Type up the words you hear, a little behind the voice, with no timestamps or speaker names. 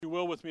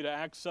will, with me to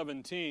Acts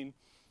 17,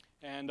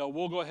 and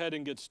we'll go ahead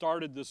and get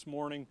started this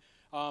morning.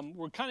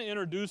 We're kind of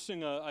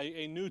introducing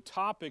a new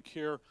topic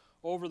here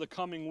over the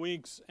coming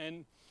weeks,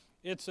 and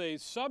it's a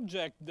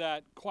subject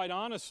that, quite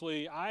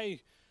honestly,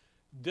 I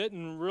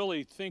didn't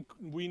really think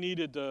we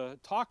needed to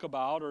talk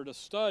about or to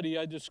study.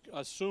 I just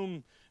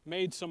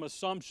made some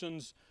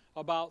assumptions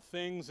about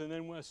things, and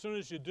then as soon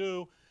as you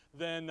do,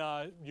 then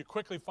you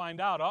quickly find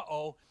out,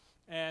 uh-oh.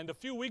 And a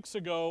few weeks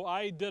ago,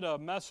 I did a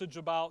message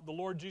about the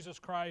Lord Jesus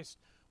Christ.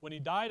 When He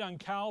died on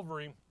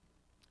Calvary,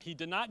 He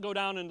did not go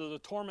down into the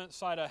torment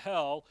side of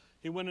hell.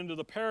 He went into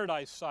the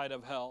paradise side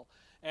of hell.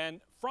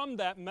 And from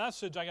that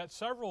message, I got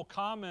several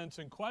comments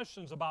and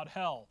questions about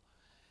hell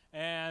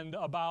and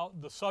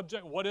about the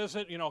subject. What is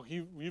it? You know,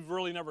 you've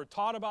really never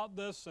taught about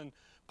this, and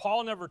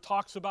Paul never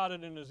talks about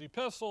it in his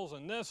epistles,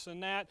 and this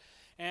and that.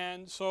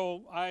 And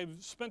so I've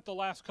spent the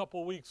last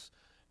couple of weeks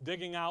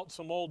digging out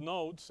some old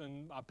notes,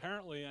 and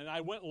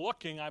I went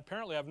looking.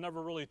 Apparently, I've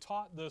never really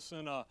taught this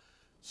in a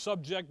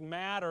subject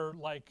matter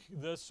like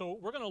this. So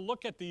we're going to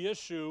look at the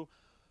issue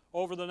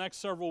over the next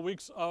several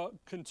weeks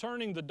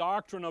concerning the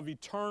doctrine of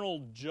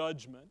eternal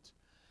judgment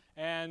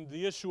and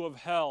the issue of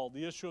hell,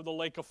 the issue of the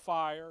lake of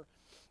fire,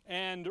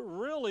 and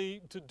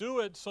really to do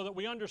it so that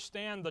we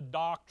understand the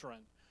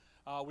doctrine.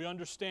 We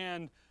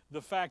understand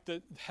the fact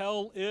that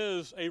hell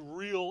is a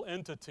real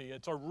entity.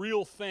 It's a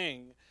real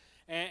thing.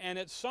 And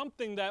it's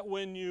something that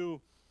when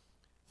you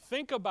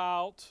think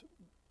about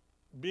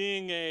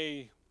being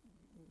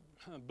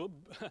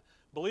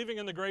believing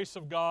in the grace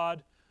of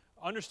God,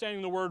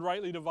 understanding the word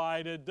rightly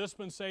divided,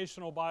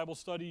 dispensational Bible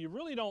study, you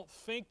really don't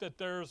think that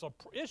there's an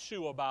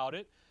issue about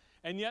it.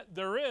 And yet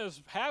there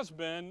has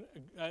been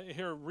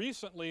here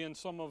recently in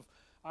some of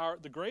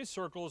the grace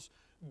circles,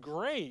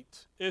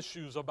 great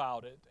issues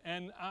about it.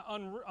 And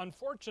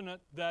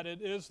unfortunate that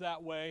it is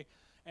that way.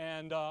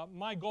 And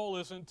my goal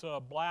isn't to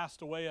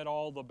blast away at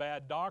all the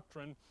bad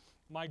doctrine.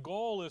 My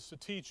goal is to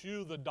teach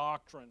you the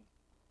doctrine.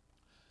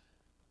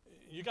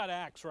 You got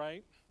Acts,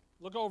 right?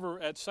 Look over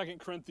at 2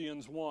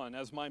 Corinthians 1,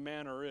 as my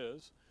manner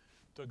is,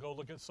 to go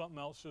look at something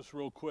else just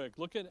real quick.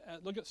 Look at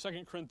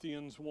 2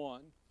 Corinthians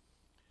 1.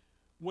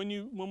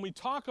 When we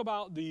talk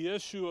about the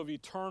issue of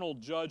eternal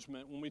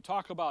judgment, when we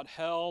talk about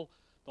hell,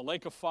 the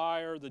lake of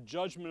fire, the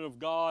judgment of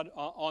God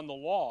on the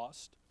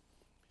lost,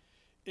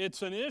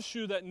 it's an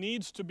issue that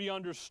needs to be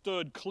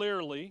understood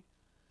clearly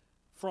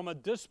from a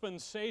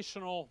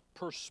dispensational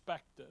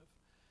perspective.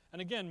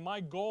 And again,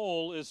 my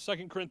goal is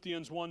 2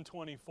 Corinthians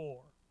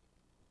 1:24.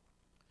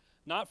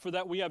 Not for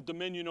that we have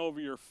dominion over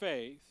your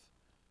faith,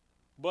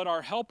 but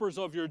are helpers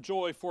of your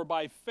joy, for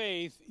by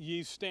faith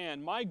ye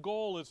stand. My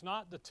goal is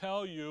not to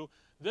tell you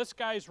this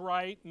guy's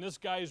right and this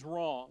guy's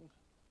wrong,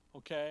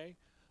 okay?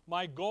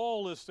 My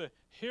goal is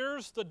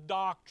here's the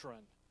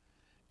doctrine.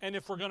 And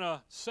if we're going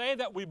to say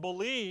that we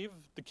believe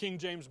the King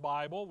James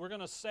Bible, we're going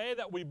to say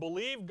that we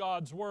believe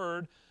God's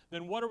Word,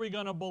 then what are we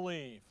going to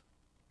believe?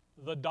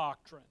 The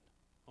doctrine,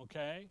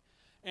 okay?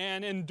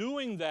 And in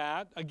doing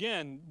that,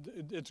 again,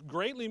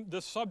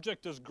 this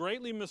subject is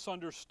greatly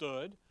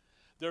misunderstood.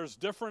 There's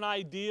different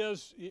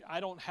ideas. I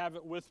don't have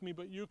it with me,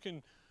 but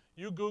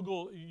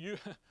Google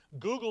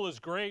is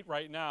great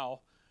right now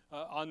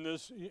on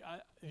this.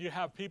 You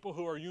have people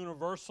who are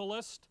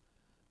universalist.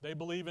 They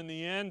believe in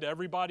the end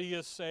everybody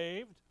is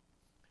saved.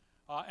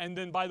 And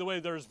then, by the way,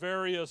 there's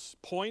various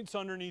points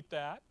underneath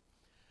that.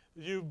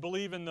 You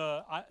believe in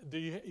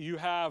you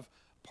have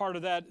part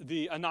of that,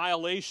 the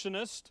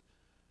annihilationist,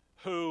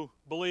 who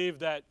believe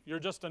that you're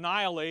just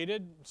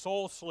annihilated,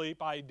 soul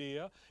sleep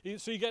idea.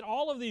 So you get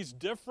all of these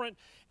different,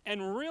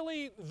 and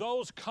really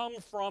those come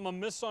from a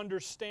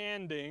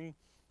misunderstanding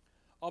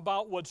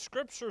about what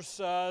Scripture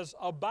says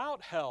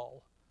about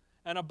hell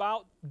and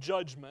about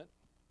judgment.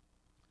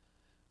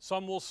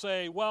 Some will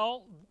say,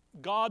 well,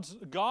 God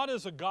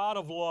is a God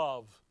of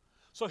love,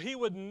 so He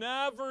would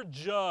never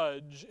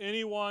judge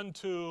anyone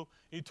to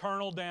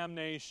eternal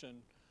damnation.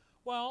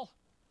 Well,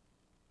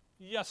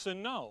 yes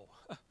and no.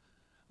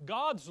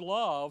 God's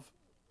love,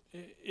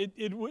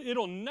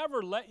 it'll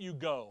never let you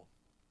go.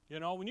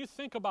 You know, when you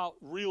think about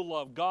real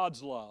love,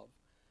 God's love,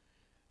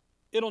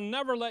 it'll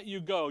never let you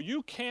go.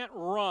 You can't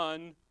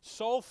run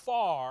so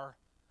far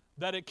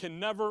that it can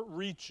never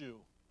reach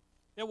you.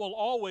 It will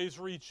always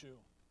reach you.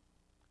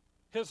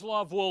 His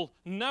love will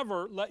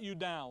never let you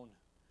down.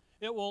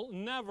 It will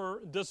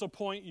never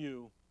disappoint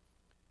you.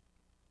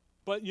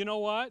 But you know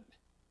what?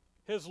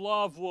 His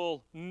love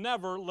will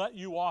never let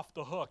you off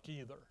the hook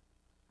either.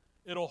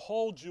 It'll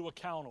hold you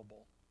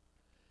accountable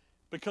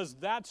because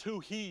that's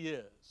who He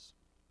is.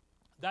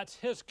 That's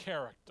His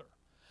character.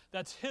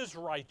 That's His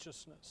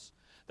righteousness.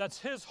 That's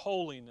His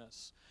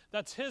holiness.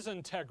 That's His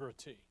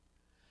integrity.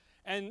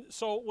 And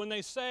so when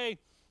they say,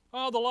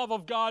 oh, the love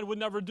of God would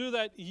never do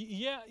that.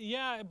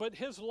 Yeah, but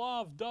His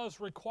love does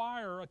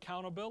require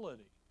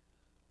accountability.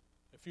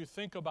 If you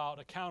think about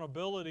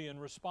accountability and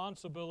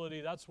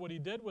responsibility, that's what He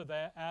did with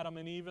Adam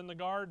and Eve in the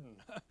garden.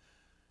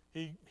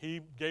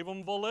 He gave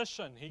them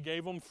volition. He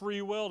gave them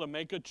free will to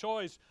make a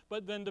choice,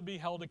 but then to be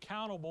held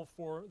accountable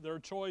for their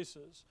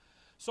choices.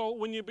 So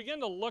when you begin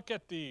to look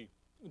at the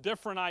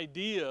different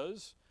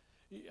ideas,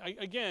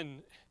 again,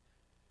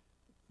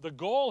 the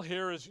goal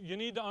here is you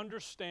need to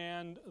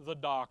understand the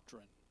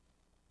doctrine.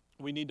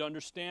 We need to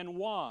understand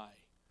why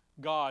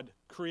God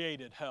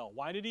created hell.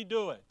 Why did he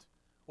do it?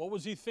 What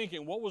was he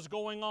thinking? What was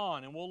going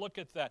on? And we'll look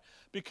at that.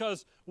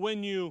 Because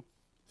when you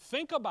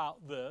think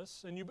about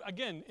this, and you,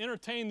 again,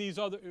 entertain these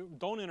other,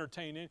 don't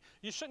entertain it.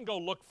 You shouldn't go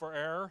look for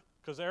error,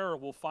 because error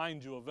will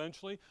find you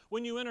eventually.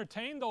 When you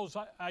entertain those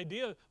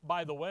ideas,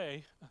 by the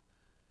way,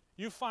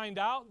 you find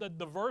out that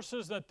the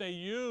verses that they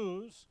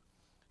use,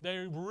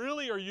 they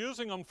really are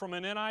using them from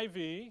an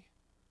NIV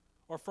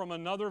or from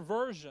another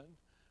version.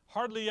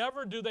 Hardly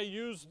ever do they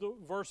use the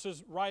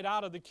verses right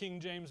out of the King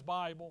James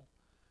Bible.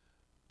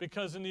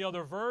 Because in the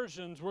other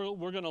versions,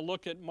 we're going to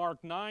look at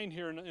Mark 9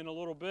 here in a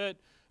little bit.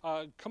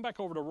 Come back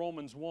over to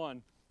Romans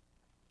 1.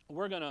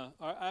 We're going to,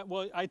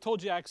 well, I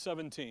told you Acts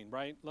 17,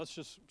 right? Let's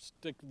just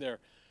stick there.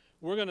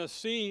 We're going to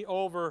see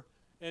over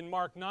in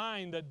Mark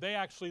 9 that they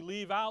actually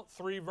leave out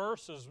 3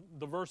 verses,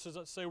 the verses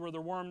that say where the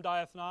worm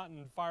dieth not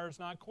and fire is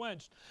not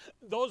quenched.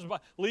 Those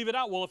leave it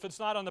out. Well, if it's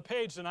not on the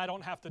page, then I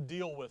don't have to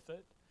deal with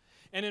it.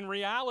 And in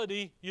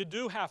reality, you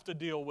do have to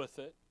deal with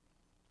it.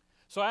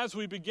 So as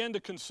we begin to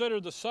consider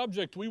the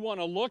subject, we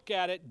want to look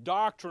at it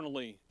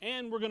doctrinally,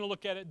 and we're going to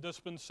look at it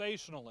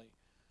dispensationally.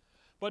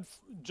 But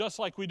just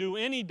like we do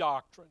any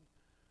doctrine,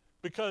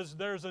 because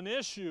there's an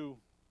issue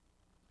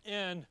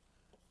in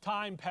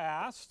time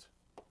past,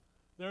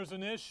 there's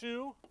an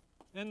issue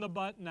in the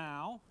but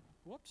now,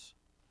 whoops,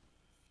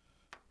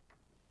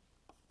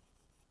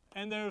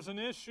 and there's an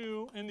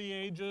issue in the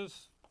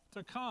ages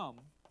to come.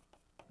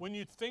 When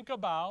you think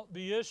about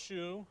the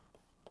issue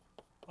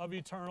of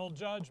eternal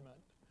judgment.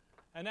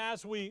 And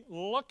as we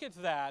look at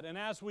that and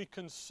as we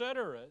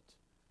consider it,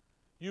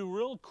 you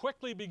real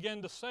quickly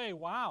begin to say,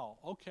 wow,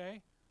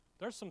 okay,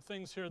 there's some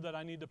things here that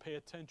I need to pay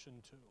attention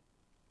to.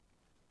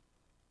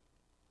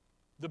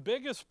 The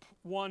biggest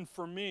one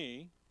for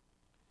me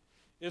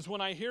is when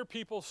I hear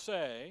people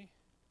say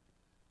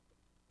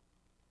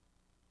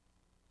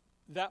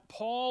that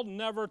Paul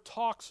never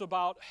talks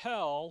about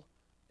hell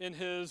in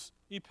his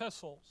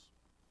epistles.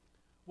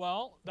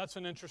 Well, that's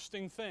an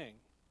interesting thing.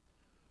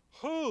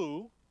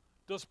 Who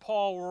does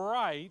Paul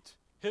write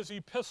his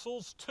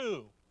epistles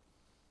to?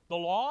 The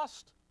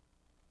lost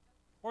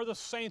or the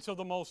saints of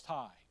the Most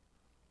High?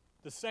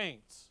 The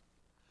saints.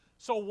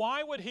 So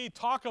why would he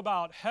talk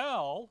about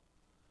hell,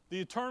 the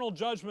eternal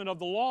judgment of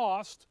the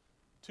lost,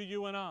 to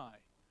you and I?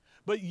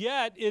 But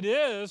yet it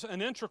is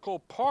an integral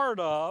part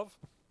of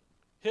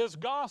his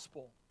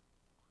gospel.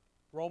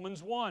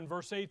 Romans 1,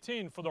 verse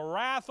 18, for the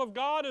wrath of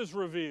God is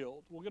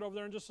revealed. We'll get over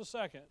there in just a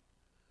second.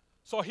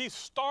 So he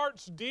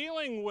starts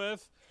dealing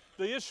with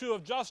the issue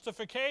of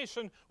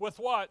justification with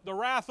what? The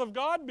wrath of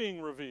God being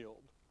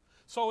revealed.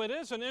 So it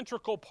is an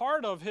integral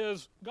part of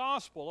his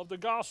gospel, of the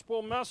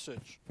gospel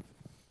message.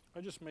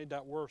 I just made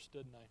that worse,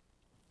 didn't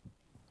I?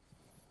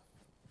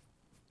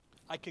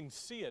 I can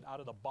see it out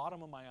of the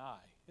bottom of my eye.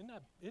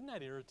 Isn't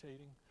that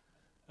irritating?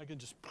 I can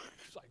just,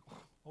 it's like,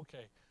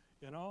 okay,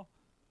 you know?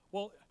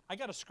 Well, I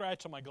got a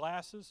scratch on my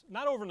glasses,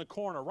 not over in the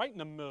corner, right in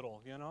the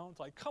middle, you know? It's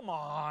like, come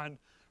on,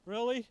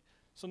 really?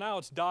 So now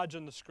it's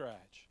dodging the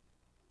scratch.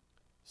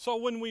 So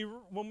when we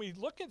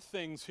look at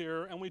things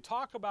here and we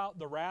talk about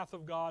the wrath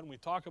of God and we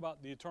talk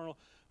about the eternal,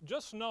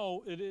 just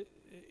know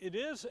it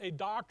is a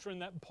doctrine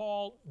that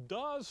Paul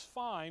does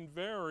find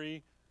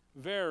very,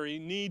 very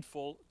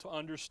needful to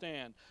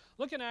understand.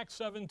 Look in Acts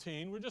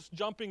 17. We're just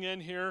jumping in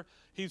here.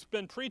 He's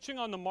been preaching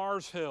on the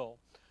Mars Hill.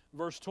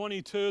 Verse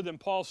 22, then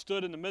Paul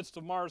stood in the midst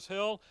of Mars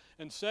Hill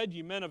and said,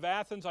 Ye men of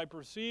Athens, I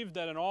perceive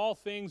that in all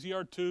things ye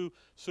are too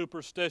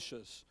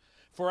superstitious.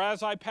 For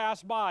as I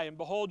pass by and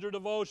behold your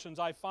devotions,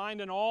 I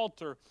find an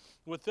altar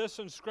with this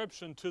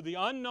inscription, To the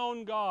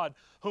unknown God,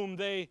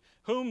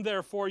 whom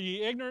therefore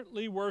ye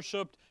ignorantly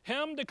worshipped,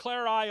 him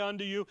declare I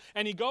unto you.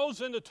 And he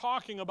goes into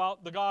talking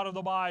about the God of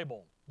the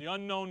Bible, the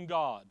unknown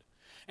God.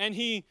 And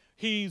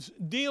he's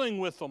dealing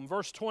with them.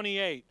 Verse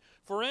 28,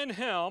 For in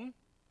him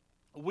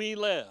we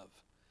live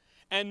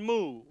and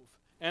move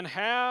and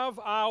have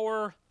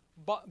our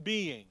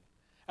being,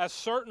 as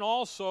certain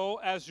also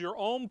as your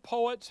own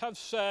poets have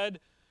said,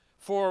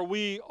 for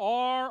we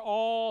are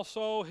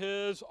also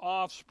his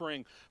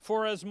offspring.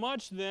 For as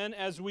much then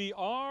as we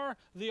are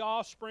the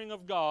offspring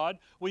of God,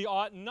 we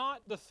ought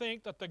not to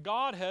think that the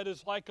Godhead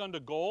is like unto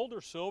gold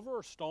or silver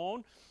or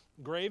stone,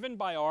 graven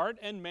by art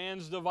and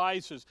man's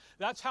devices.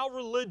 That's how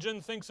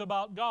religion thinks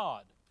about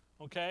God.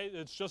 Okay?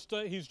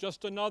 He's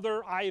just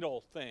another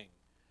idol thing.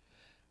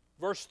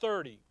 Verse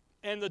 30,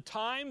 And the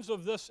times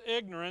of this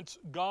ignorance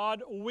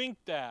God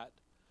winked at,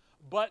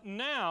 but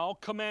now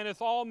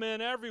commandeth all men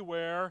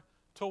everywhere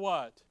to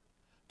what?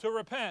 To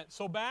repent.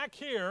 So back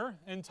here,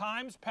 in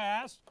times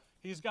past,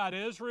 he's got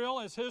Israel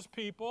as his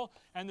people,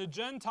 and the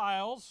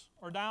Gentiles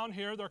are down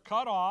here. They're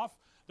cut off.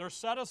 They're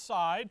set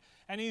aside.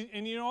 And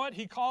you know what?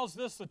 He calls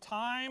this the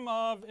time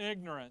of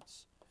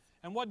ignorance.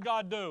 And what'd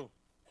God do?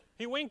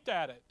 He winked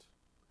at it.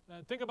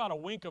 Think about a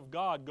wink of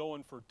God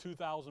going for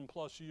 2,000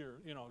 plus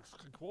years. You know,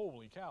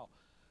 holy cow.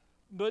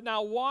 But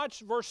now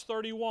watch verse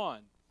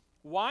 31.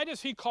 Why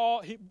does he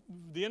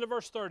the end of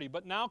verse 30,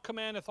 but now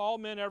commandeth all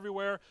men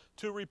everywhere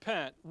to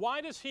repent.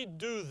 Why does he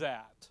do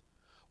that?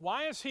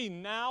 Why is he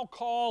now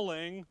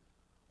calling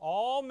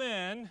all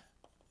men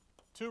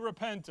to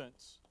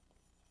repentance?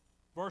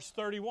 Verse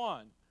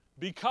 31,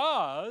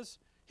 because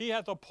he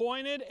hath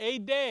appointed a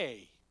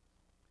day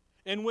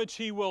in which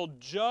he will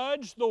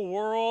judge the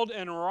world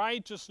in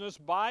righteousness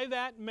by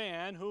that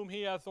man whom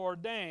he hath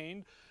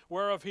ordained,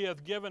 whereof he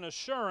hath given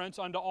assurance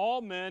unto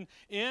all men,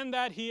 in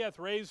that he hath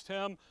raised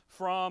him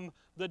from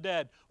the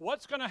dead.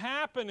 What's going to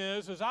happen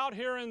is out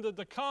here in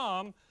the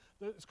come,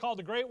 it's called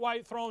the Great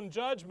White Throne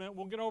Judgment.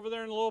 We'll get over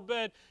there in a little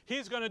bit.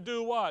 He's going to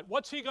do what?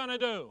 What's he going to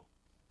do?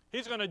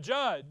 He's going to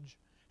judge.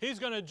 He's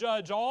going to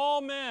judge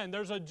all men.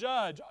 There's a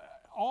judge.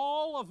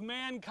 All of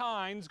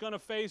mankind's going to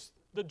face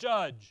the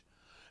judge.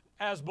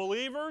 As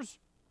believers,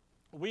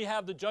 we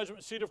have the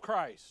judgment seat of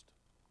Christ.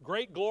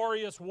 Great,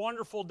 glorious,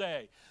 wonderful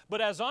day.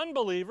 But as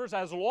unbelievers,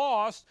 as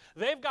lost,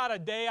 they've got a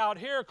day out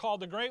here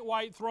called the Great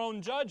White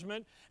Throne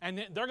Judgment,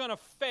 and they're going to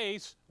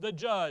face the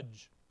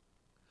judge.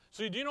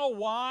 So do you know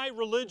why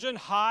religion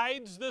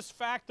hides this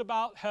fact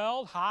about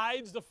hell,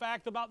 hides the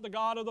fact about the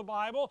God of the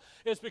Bible?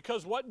 It's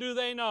because what do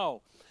they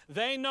know?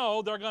 They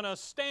know they're going to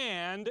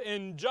stand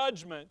in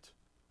judgment,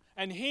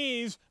 and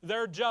He's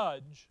their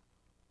judge.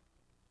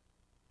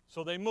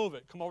 So they move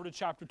it. Come over to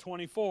chapter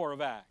 24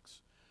 of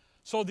Acts.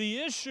 So the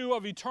issue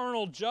of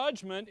eternal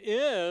judgment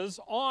is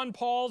on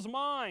Paul's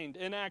mind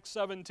in Acts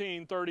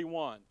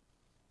 17:31.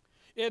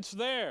 It's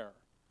there.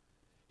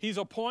 He's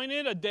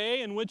appointed a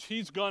day in which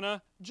he's going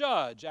to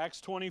judge,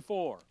 Acts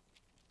 24.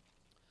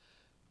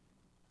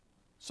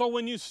 So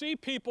when you see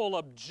people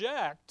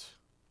object,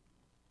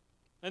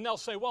 and they'll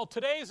say, well,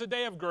 today is a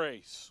day of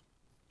grace.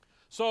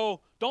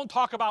 So don't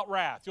talk about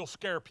wrath. You'll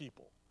scare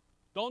people.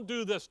 Don't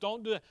do this,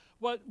 don't do that.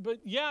 But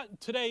yeah,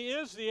 today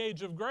is the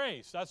age of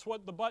grace. That's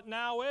what the but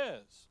now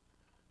is.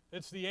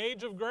 It's the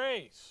age of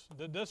grace,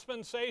 the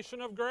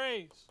dispensation of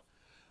grace.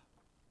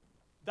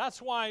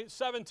 That's why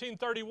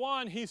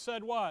 1731, he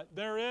said what?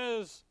 There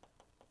is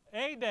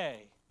a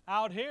day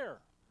out here.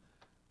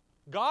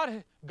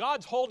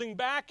 God's holding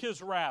back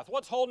His wrath.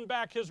 What's holding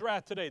back His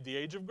wrath today? The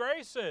age of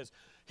grace is.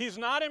 He's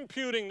not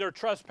imputing their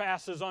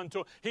trespasses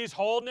unto, He's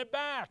holding it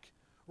back.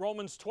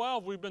 Romans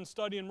 12, we've been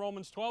studying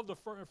Romans 12 the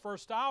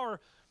first hour.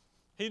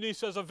 He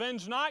says,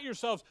 avenge not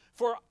yourselves,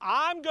 for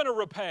I'm going to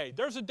repay.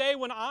 There's a day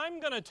when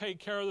I'm going to take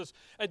care of this.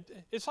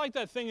 It's like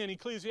that thing in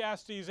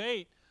Ecclesiastes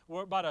 8,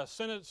 where about a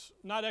sentence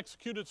not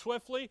executed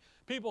swiftly.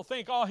 People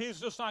think, oh, He's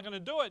just not going to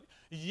do it.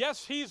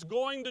 Yes, He's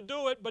going to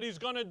do it, but He's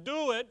going to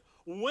do it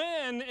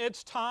when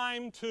it's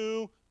time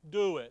to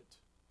do it.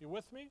 You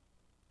with me?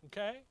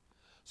 Okay?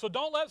 So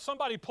don't let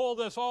somebody pull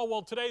this, oh,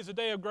 well, today's a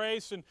day of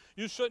grace and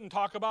you shouldn't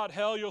talk about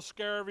hell, you'll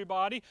scare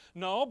everybody.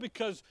 No,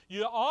 because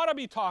you ought to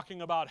be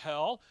talking about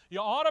hell. You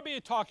ought to be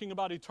talking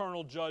about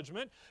eternal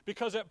judgment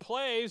because it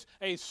plays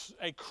a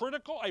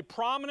critical, a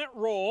prominent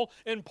role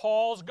in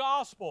Paul's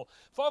gospel.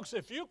 Folks,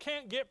 if you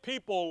can't get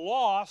people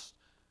lost,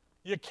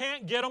 you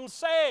can't get them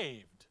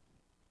saved.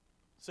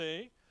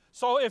 See?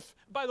 So if,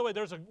 by the way,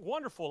 there's a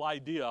wonderful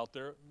idea out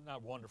there,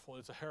 not wonderful,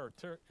 it's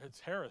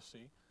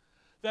heresy,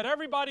 that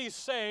everybody's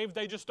saved,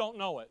 they just don't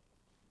know it.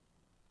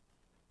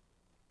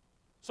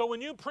 So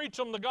when you preach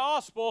them the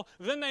gospel,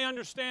 then they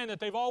understand that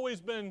they've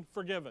always been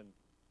forgiven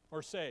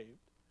or saved.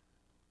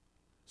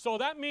 So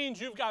that means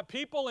you've got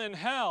people in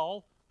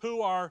hell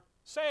who are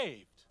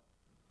saved.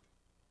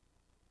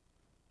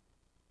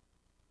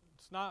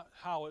 It's not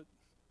how it,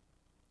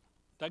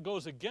 that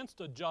goes against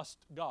a just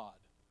God.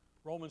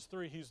 Romans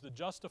 3, He's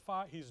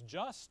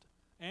just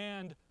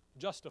and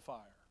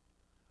justifier.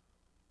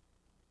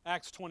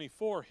 Acts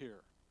 24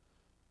 here.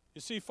 You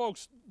see,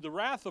 folks, the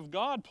wrath of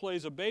God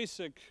plays a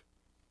basic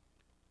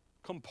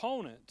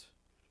component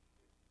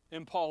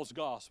in Paul's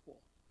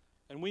gospel.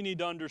 And we need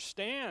to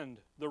understand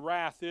the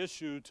wrath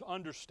issue to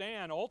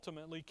understand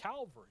ultimately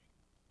Calvary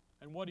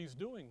and what He's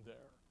doing there.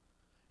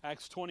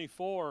 Acts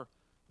 24,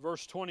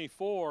 verse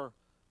 24,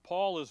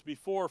 Paul is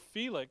before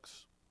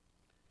Felix.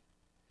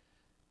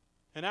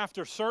 And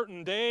after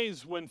certain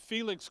days, when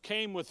Felix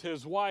came with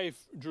his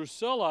wife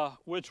Drusilla,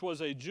 which was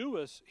a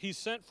Jewess, he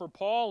sent for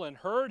Paul and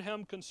heard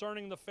him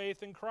concerning the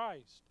faith in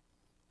Christ.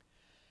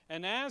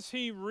 And as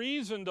he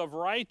reasoned of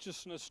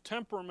righteousness,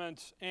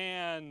 temperaments,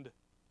 and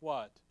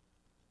what?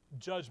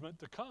 Judgment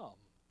to come,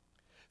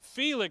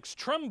 Felix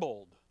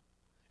trembled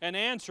and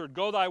answered,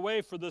 go thy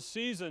way, for this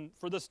season,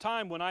 for this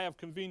time when I have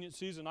convenient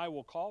season, I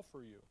will call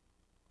for you,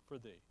 for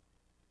thee.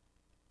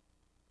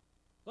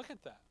 Look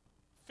at that.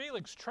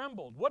 Felix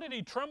trembled. What did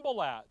he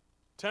tremble at?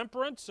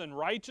 Temperance and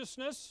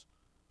righteousness?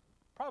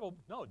 Probably,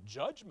 no,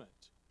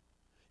 judgment.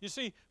 You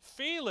see,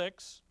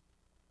 Felix,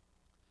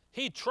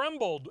 he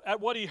trembled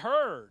at what he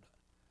heard.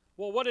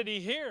 Well, what did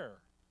he hear?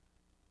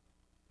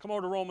 Come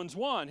over to Romans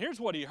 1. Here's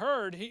what he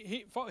heard.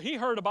 He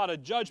heard about a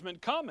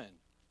judgment coming.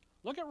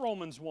 Look at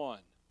Romans 1.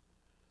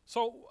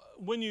 So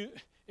when you,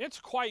 it's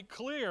quite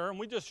clear, and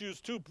we just use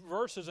 2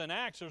 verses in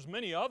Acts, there's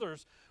many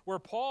others, where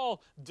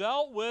Paul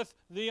dealt with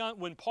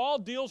when Paul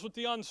deals with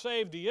the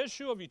unsaved, the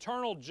issue of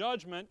eternal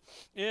judgment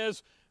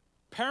is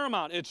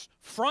paramount. It's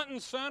front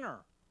and center.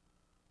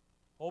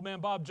 Old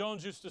man Bob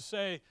Jones used to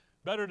say,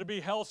 better to be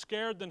hell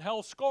scared than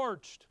hell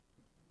scorched.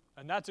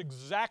 And that's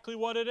exactly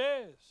what it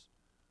is.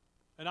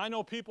 And I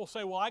know people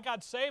say, well, I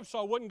got saved so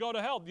I wouldn't go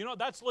to hell. You know,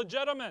 that's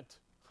legitimate.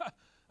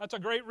 That's a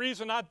great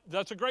reason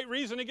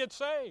to get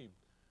saved.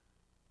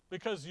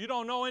 Because you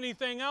don't know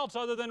anything else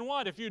other than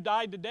what? If you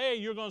died today,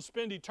 you're going to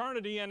spend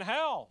eternity in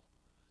hell.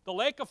 The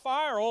lake of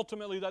fire,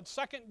 ultimately, that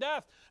second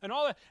death and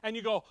all that. And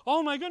you go,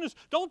 oh my goodness,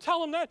 don't tell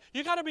them that.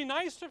 You got to be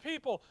nice to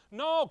people.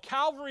 No,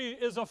 Calvary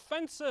is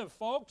offensive,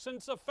 folks, and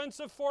it's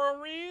offensive for a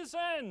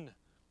reason.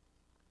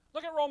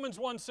 Look at Romans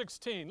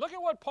 1:16. Look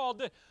at what Paul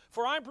did.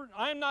 For I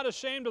am not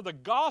ashamed of the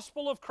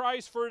gospel of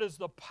Christ, for it is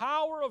the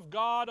power of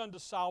God unto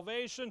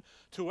salvation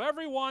to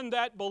everyone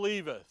that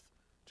believeth.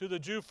 To the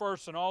Jew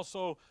first and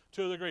also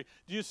to the Greek.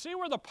 Do you see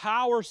where the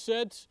power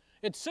sits?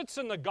 It sits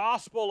in the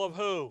gospel of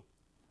who?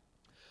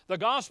 The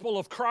gospel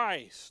of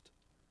Christ.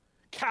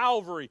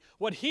 Calvary.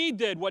 What He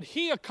did, what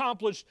He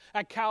accomplished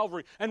at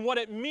Calvary, and what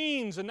it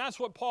means, and that's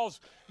what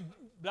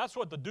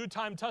the due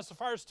time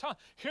testifiers tell.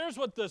 Here's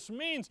what this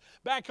means.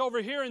 Back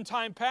over here in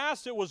time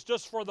past, it was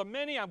just for the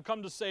many. I'm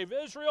come to save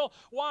Israel.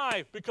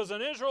 Why? Because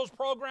in Israel's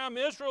program,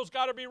 Israel's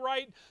got to be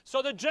right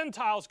so the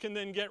Gentiles can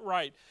then get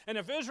right. And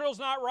if Israel's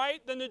not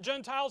right, then the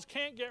Gentiles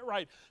can't get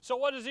right. So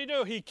what does He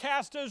do? He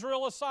casts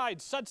Israel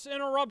aside,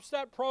 interrupts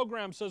that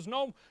program, says,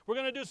 no, we're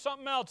going to do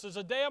something else. It's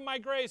a day of my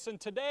grace.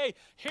 And today,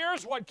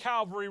 here's what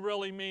Calvary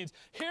really means.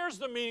 Here's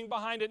the meaning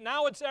behind it.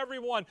 Now it's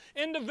everyone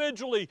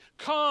individually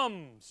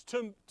comes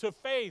to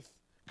faith,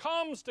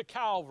 comes to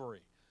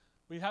Calvary.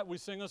 We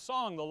sing a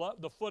song,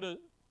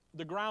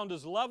 the ground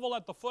is level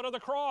at the foot of the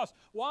cross.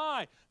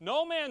 Why?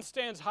 No man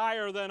stands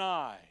higher than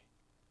I.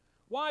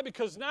 Why?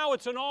 Because now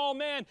it's an all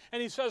man,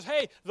 and He says,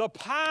 hey, the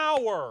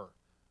power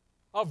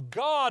of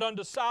God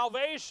unto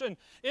salvation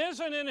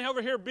isn't in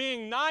over here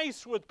being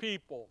nice with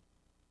people.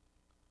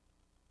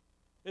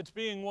 It's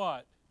being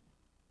what?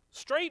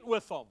 Straight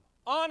with them,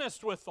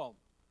 honest with them.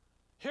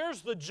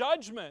 Here's the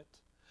judgment.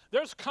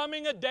 There's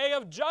coming a day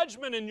of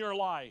judgment in your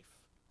life.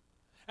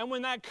 And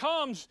when that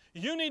comes,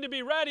 you need to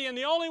be ready. And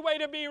the only way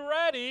to be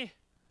ready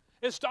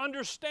is to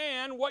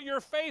understand what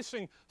you're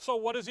facing. So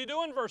what does He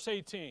do in verse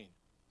 18?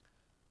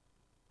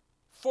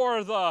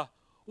 For the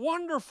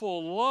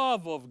wonderful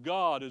love of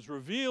God is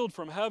revealed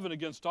from heaven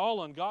against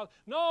all ungodly.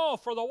 No,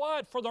 for the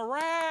what? For the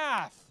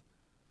wrath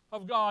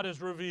of God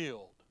is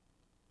revealed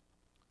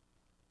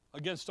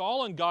against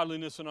all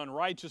ungodliness and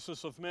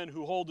unrighteousness of men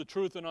who hold the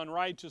truth in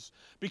unrighteous,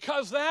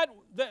 because that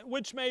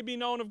which may be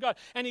known of God.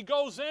 And he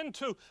goes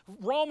into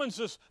Romans,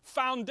 this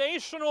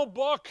foundational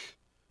book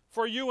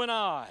for you and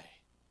I.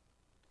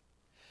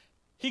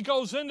 He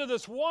goes into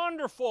this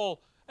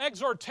wonderful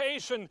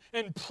exhortation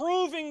and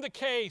proving the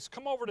case.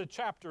 Come over to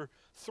chapter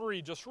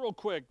 3 just real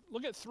quick.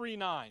 Look at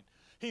 3:9.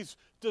 He's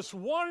this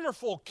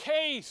wonderful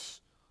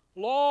case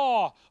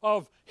law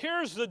of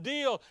here's the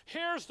deal,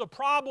 here's the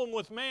problem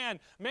with man.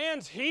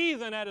 Man's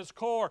heathen at his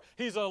core.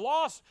 He's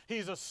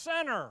a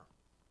sinner.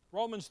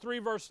 Romans 3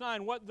 verse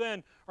 9, what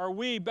then are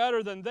we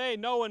better than they?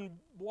 No and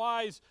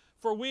wise,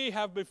 for we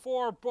have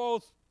before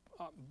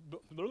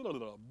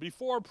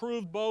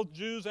proved both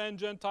Jews and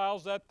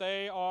Gentiles that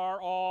they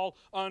are all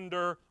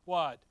under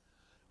what?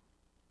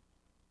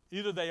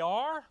 Either they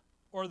are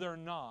or they're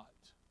not.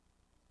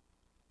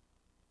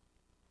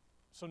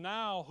 So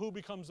now, who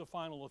becomes the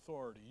final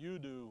authority? You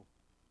do.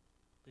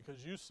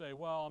 Because you say,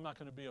 well, I'm not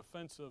going to be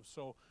offensive,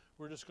 so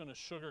we're just going to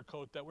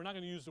sugarcoat that. We're not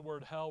going to use the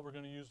word hell, we're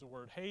going to use the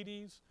word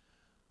Hades.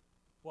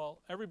 Well,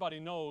 everybody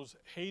knows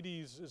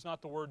Hades is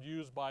not the word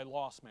used by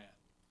lost man.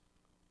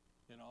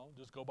 You know,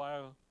 just go by,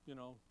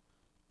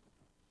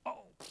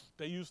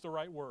 they use the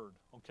right word,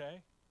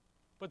 okay?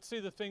 But see,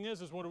 the thing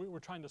is we're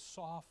trying to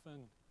soften,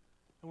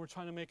 and we're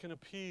trying to make an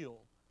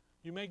appeal.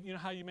 You know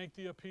how you make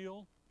the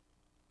appeal?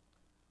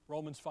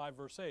 Romans 5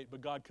 verse 8,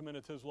 but God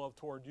commendeth His love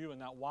toward you, and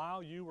that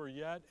while you were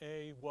yet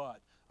a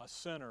what? A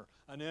sinner,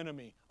 an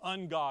enemy,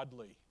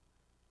 ungodly.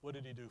 What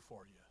did He do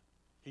for you?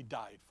 He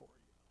died for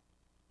you.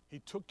 He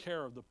took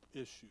care of the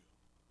issue.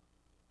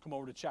 Come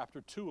over to chapter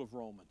 2 of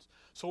Romans.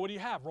 So what do you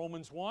have?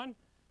 Romans 1,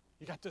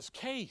 you got this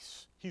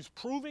case. He's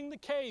proving the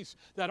case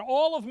that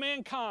all of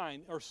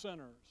mankind are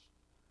sinners.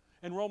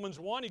 In Romans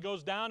 1, he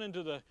goes down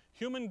into the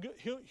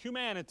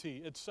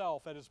humanity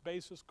itself at its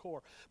basis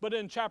core. But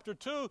in chapter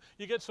 2,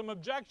 you get some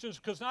objections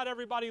because not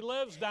everybody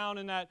lives down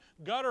in that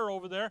gutter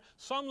over there.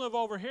 Some live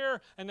over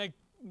here, and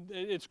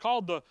it's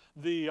called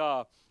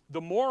the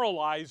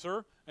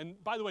moralizer.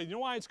 And by the way, you know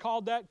why it's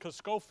called that? Because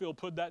Scofield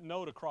put that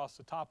note across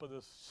the top of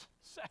this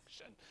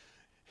section.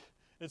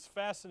 It's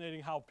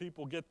fascinating how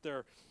people get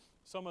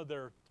some of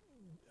their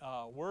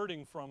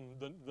wording from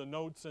the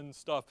notes and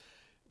stuff.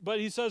 But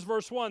he says,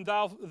 verse 1,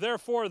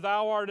 therefore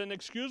thou art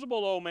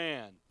inexcusable, O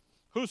man,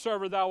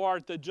 Whosoever thou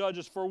art that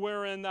judgest, for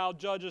wherein thou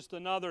judgest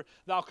another,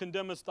 thou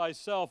condemnest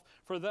thyself.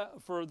 For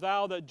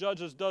thou that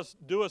judgest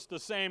doest the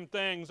same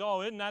things.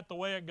 Oh, isn't that the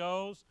way it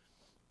goes?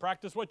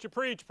 Practice what you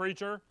preach,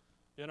 preacher.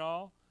 You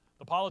know,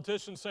 the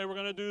politicians say we're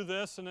going to do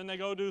this, and then they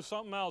go do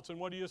something else. And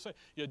what do you say?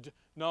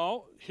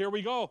 No, here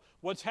we go.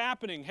 What's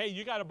happening? Hey,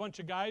 you got a bunch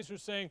of guys who are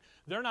saying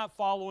they're not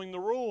following the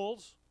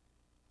rules.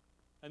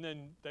 And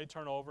then they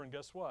turn over, and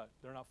guess what?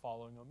 They're not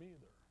following them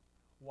either.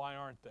 Why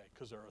aren't they?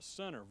 Because they're a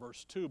sinner.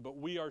 Verse 2, but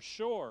we are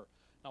sure,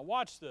 now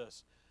watch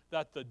this,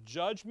 that the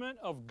judgment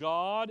of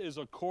God is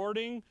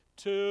according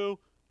to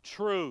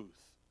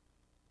truth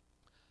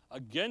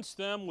against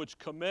them which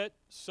commit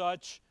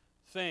such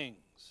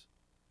things.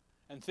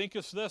 And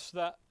thinkest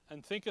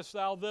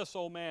thou this,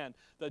 O man,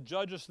 that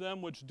judgest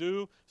them which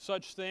do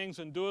such things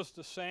and doest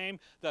the same,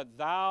 that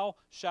thou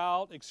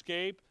shalt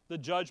escape the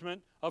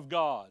judgment of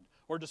God?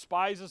 Or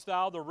despisest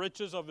thou the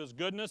riches of his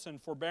goodness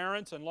and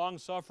forbearance and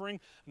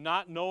longsuffering,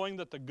 not knowing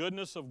that the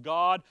goodness of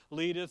God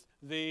leadeth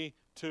thee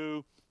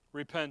to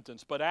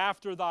repentance? But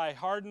after thy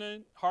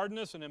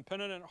hardness and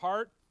impenitent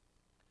heart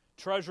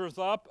treasureth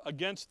up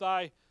against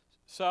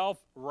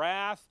thyself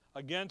wrath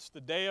against the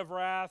day of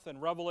wrath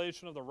and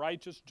revelation of the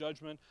righteous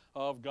judgment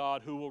of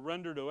God, who will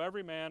render to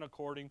every man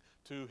according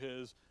to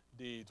his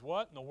deeds.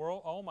 What in the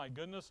world? Oh my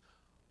goodness.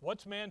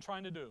 What's man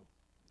trying to do?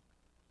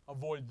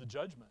 Avoid the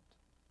judgment.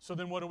 So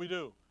then what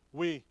do?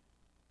 We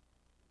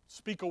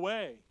speak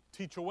away,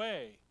 teach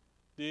away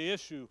the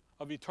issue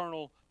of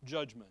eternal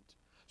judgment.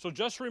 So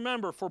just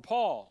remember, for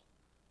Paul,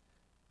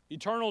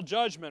 eternal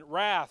judgment,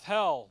 wrath,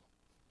 hell,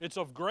 it's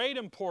of great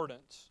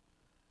importance.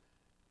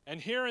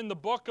 And here in the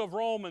book of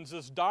Romans,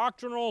 this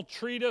doctrinal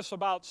treatise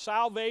about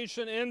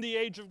salvation in the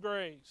age of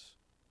grace,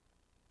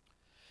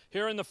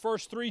 here in the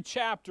first 3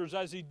 chapters,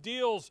 as he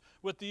deals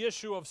with the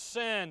issue of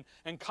sin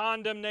and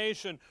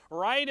condemnation,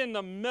 right in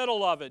the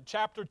middle of it,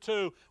 chapter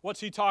 2, what's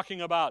he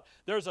talking about?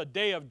 There's a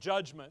day of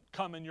judgment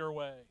coming your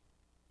way,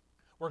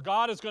 where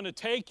God is going to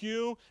take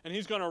you and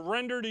he's going to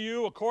render to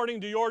you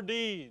according to your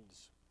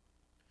deeds.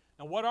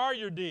 And what are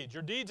your deeds?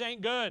 Your deeds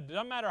ain't good. It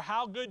doesn't matter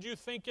how good you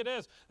think it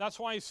is. That's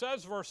why he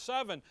says, verse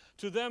 7,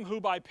 to them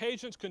who by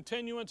patience,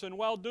 continuance, and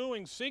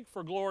well-doing seek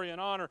for glory and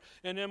honor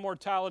and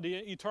immortality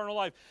and eternal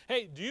life.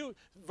 Hey,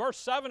 verse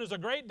 7 is a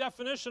great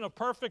definition of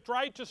perfect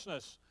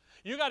righteousness.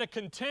 You got to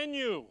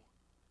continue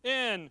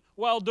in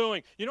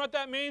well-doing. You know what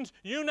that means?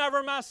 You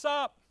never mess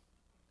up.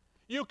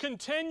 You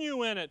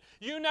continue in it.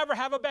 You never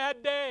have a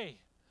bad day.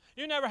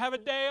 You never have a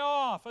day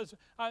off.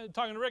 I'm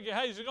talking to Ricky,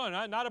 how's it going?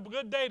 Not a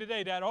good day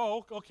today, Dad.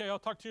 Oh, okay, I'll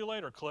talk to you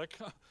later. Click.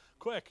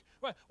 Quick.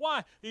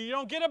 Why? You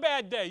don't get a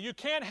bad day. You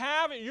can't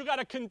have it. You got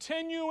to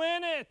continue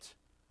in it.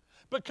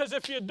 Because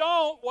if you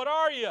don't, what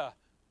are you?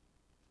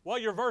 Well,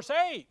 you're verse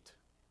 8.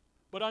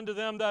 But unto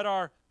them that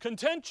are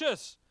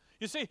contentious.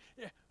 You see,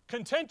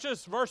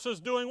 contentious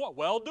versus doing what?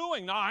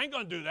 Well-doing. No, I ain't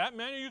going to do that,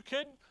 man. Are you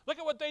kidding? Look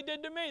at what they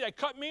did to me. They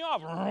cut me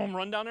off.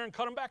 Run down there and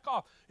cut them back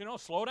off. You know,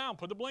 slow down.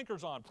 Put the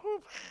blinkers on.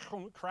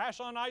 Crash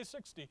on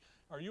I-60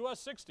 or US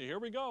 60. Here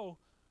we go.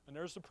 And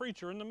there's the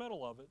preacher in the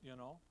middle of it, you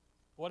know.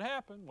 What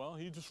happened? Well,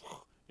 he just,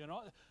 you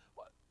know.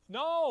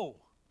 No.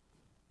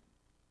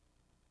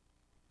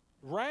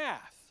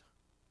 Wrath.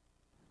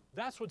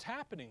 That's what's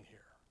happening here.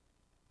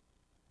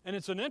 And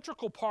it's an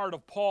integral part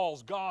of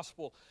Paul's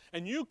gospel.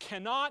 And you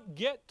cannot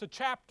get to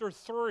chapter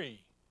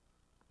 3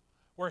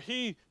 where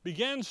he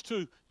begins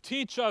to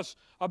teach us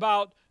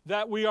about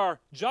that we are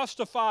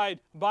justified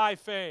by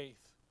faith.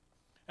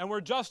 And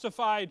we're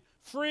justified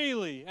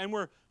freely. And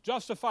we're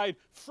justified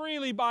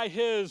freely by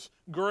his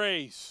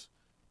grace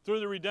through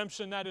the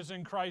redemption that is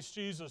in Christ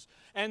Jesus.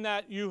 And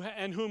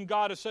whom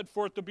God has set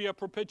forth to be a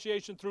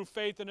propitiation through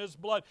faith in his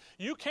blood.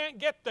 You can't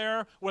get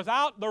there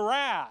without the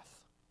wrath.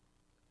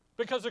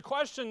 Because the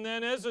question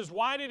then is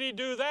why did he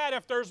do that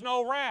if there's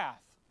no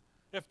wrath?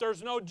 If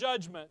there's no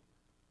judgment?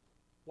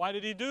 Why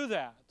did he do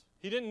that?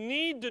 He didn't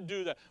need to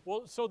do that.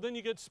 Well, so then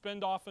you get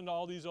spinned off into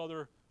all these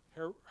other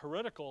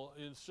heretical,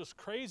 it's just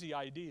crazy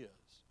ideas.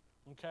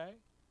 Okay?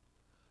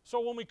 So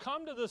when we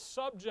come to this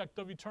subject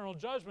of eternal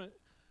judgment,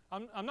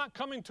 I'm not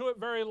coming to it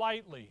very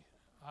lightly.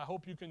 I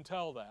hope you can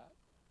tell that.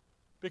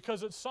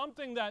 Because it's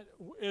something that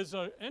is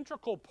an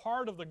integral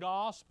part of the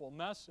gospel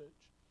message.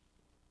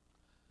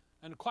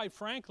 And quite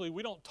frankly,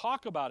 we don't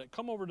talk about it.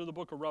 Come over to the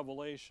book of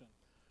Revelation.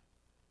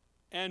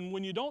 And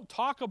when you don't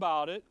talk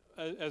about it,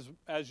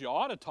 as you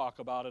ought to talk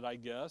about it, I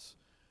guess,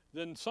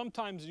 then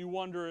sometimes you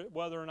wonder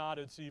whether or not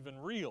it's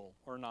even real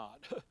or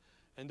not,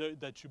 and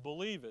that you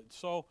believe it.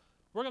 So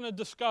we're going to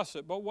discuss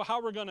it. But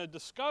how we're going to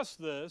discuss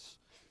this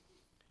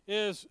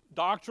is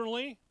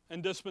doctrinally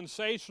and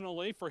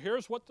dispensationally, for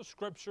here's what the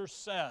Scripture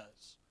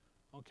says,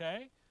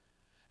 okay?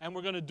 And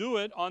we're going to do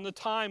it on the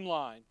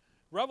timeline.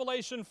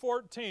 Revelation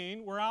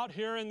 14, we're out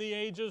here in the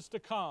ages to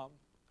come,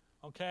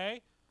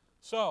 okay?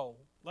 So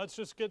let's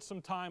just get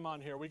some time on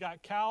here. We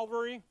got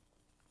Calvary.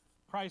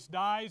 Christ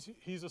dies.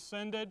 He's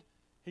ascended.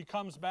 He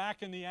comes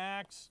back in the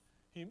Acts.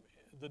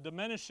 The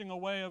diminishing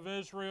away of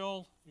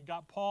Israel. You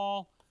got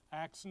Paul,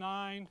 Acts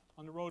 9,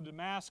 on the road to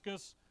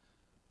Damascus.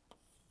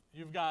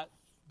 You've got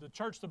the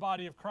church, the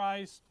body of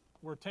Christ,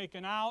 we're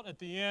taken out at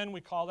the end.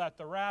 We call that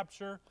the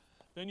rapture.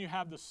 Then you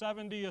have the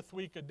 70th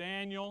week of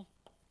Daniel,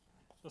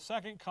 the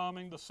second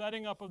coming, the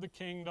setting up of the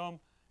kingdom,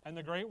 and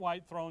the great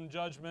white throne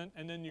judgment.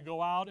 And then you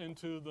go out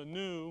into the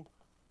new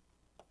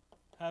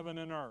heaven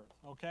and earth.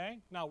 Okay?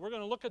 Now, we're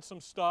going to look at some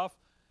stuff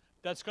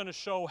that's going to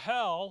show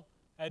hell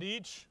at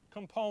each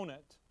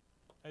component,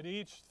 at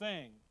each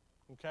thing.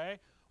 Okay?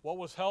 What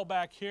was hell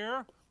back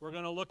here? We're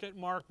going to look at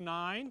Mark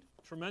 9,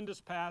 tremendous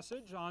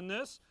passage on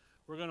this.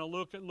 We're going to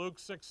look at Luke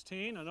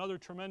 16, another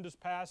tremendous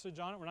passage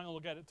on it. We're not going to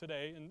look at it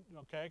today,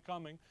 okay,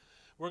 coming.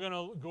 We're going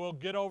to go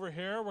get over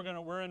here.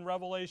 We're in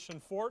Revelation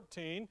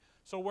 14.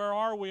 So where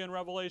are we in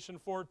Revelation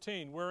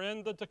 14? We're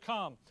in the to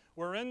come.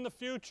 We're in the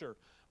future.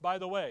 By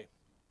the way,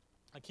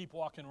 I keep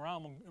walking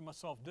around, I'm getting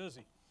myself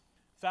dizzy.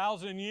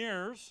 1,000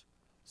 years,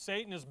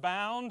 Satan is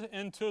bound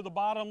into the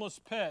bottomless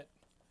pit.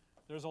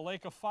 There's a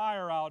lake of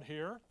fire out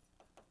here,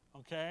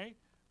 okay?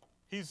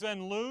 He's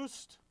then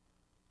loosed.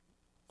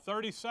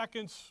 30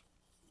 seconds,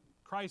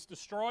 Christ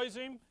destroys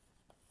him,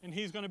 and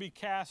he's going to be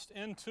cast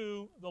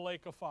into the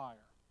lake of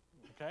fire,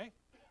 okay?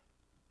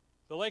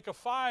 The lake of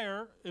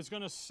fire is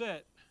going to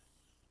sit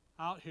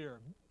out here.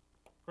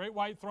 Great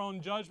white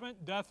throne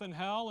judgment, death and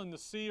hell and the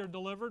sea are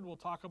delivered. We'll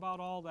talk about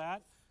all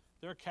that.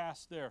 They're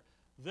cast there.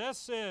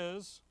 This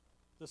is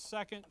the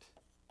second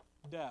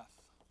death.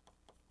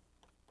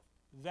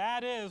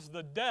 That is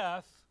the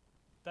death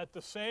that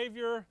the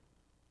Savior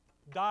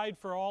died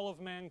for all of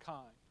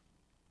mankind.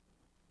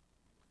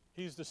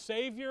 He's the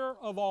Savior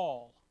of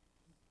all,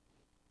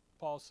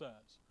 Paul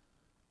says.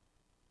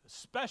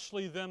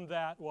 Especially them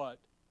that, what?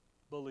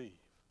 Believe.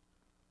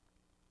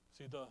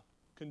 See the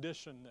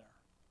condition there.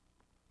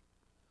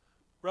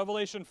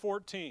 Revelation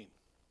 14.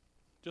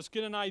 Just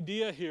get an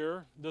idea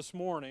here this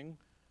morning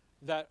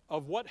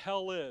of what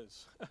hell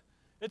is.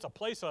 It's a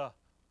place of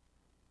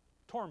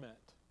torment.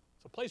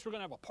 It's a place we're going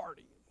to have a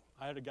party.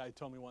 I had a guy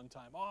tell me one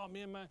time, oh,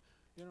 me and my,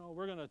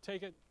 we're going to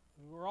take it.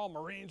 We're all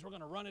Marines. We're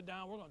going to run it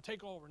down. We're going to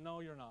take over. No,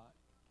 you're not.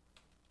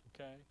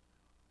 Okay?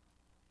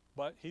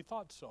 But he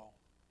thought so.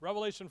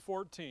 Revelation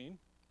 14,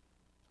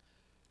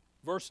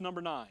 verse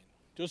number 9.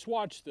 Just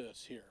watch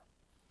this here.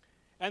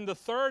 And the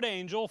third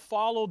angel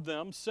followed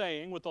them,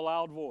 saying with a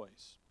loud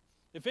voice,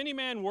 if any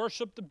man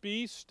worship the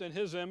beast and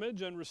his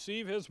image, and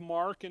receive his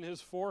mark in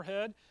his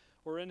forehead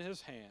or in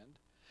his hand,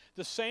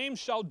 the same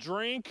shall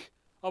drink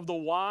of the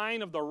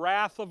wine of the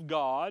wrath of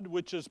God,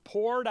 which is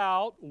poured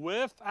out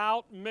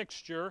without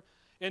mixture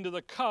into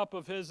the cup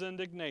of his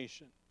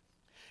indignation.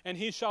 And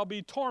he shall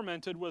be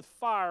tormented with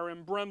fire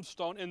and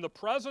brimstone in the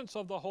presence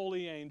of the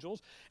holy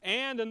angels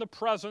and in the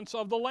presence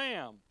of the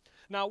Lamb.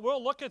 Now,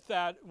 we'll look at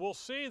that. We'll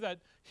see that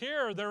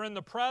here they're in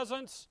the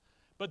presence,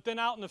 but then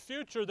out in the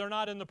future, they're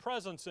not in the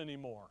presence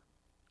anymore.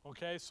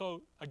 Okay,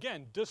 so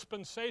again,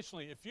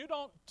 dispensationally, if you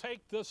don't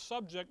take this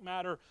subject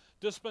matter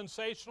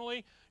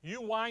dispensationally,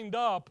 you wind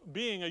up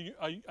being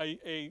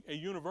a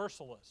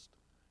universalist.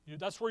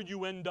 That's where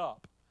you end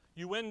up.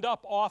 You end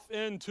up off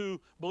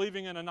into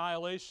believing in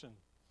annihilation.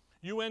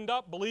 You end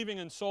up believing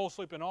in soul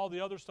sleep and all the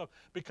other stuff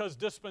because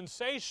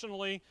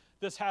dispensationally,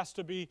 this has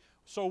to be.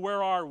 So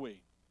where are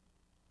we?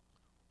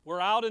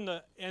 We're out in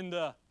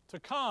the to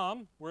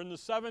come. We're in the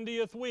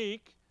 70th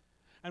week.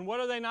 And what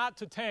are they not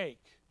to take?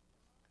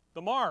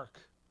 The mark.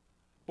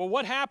 But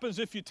what happens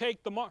if you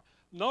take the mark?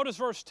 Notice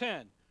verse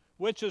 10.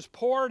 Which is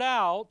poured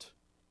out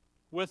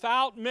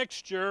without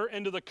mixture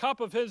into the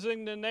cup of his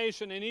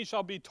indignation, and he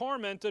shall be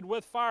tormented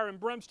with fire and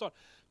brimstone.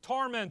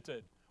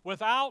 Tormented.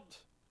 Without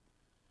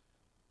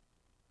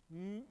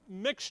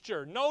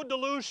mixture. No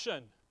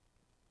dilution.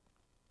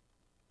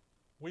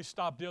 We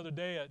stopped the other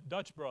day at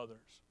Dutch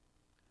Brothers,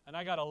 and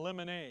I got a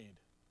lemonade,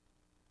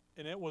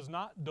 and it was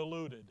not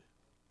diluted.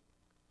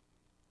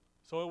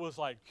 So it was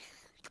like,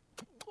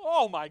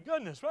 oh my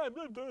goodness,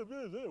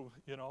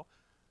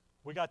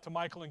 we got to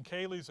Michael and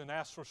Kaylee's and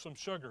asked for some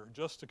sugar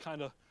just to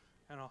kind of,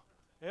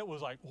 it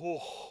was like, whoa.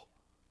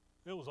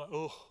 It was like,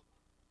 oh.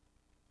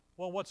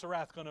 Well, what's the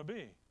wrath going to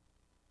be?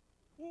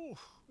 Ooh,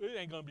 it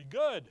ain't going to be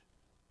good.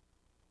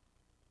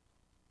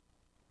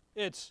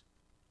 It's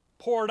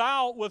poured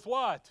out with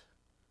what?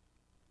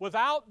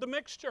 Without the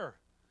mixture.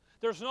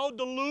 There's no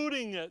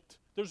diluting it.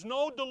 There's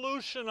no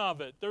dilution of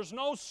it. There's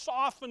no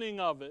softening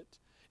of it.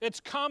 It's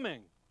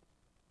coming.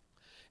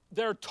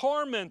 They're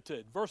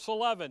tormented. Verse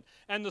 11.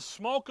 And the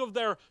smoke of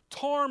their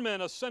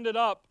torment ascended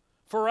up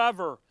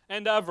forever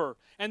and ever.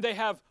 And they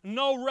have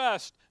no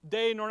rest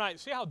day nor night.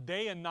 See how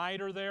day and night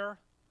are there?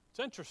 It's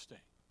interesting.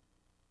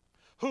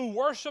 Who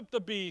worship the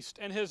beast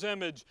and his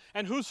image,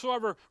 and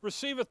whosoever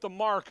receiveth the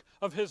mark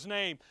of his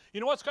name. You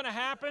know what's going to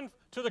happen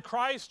to the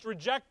Christ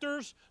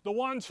rejectors? The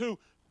ones who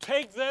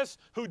take this,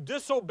 who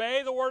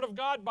disobey the word of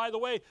God. By the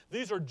way,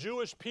 these are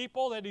Jewish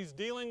people that he's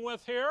dealing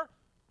with here.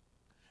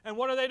 And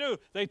what do?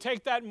 They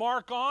take that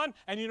mark on,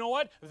 and you know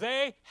what?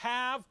 They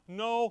have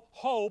no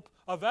hope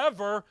of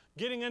ever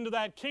getting into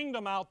that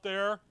kingdom out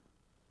there.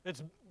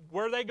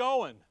 Where are they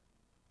going?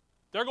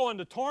 They're going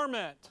to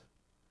torment.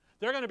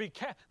 They're going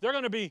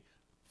to be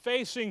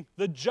facing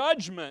the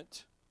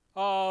judgment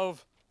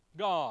of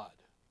God.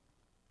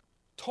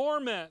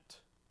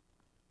 Torment.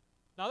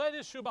 Now that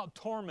issue about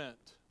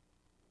torment,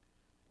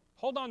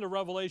 hold on to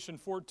Revelation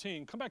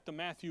 14. Come back to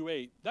Matthew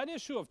 8. That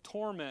issue of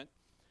torment,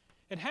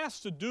 it has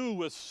to do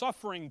with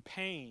suffering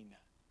pain,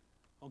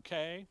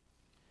 okay?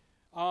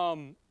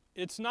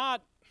 It's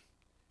not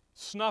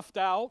snuffed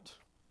out.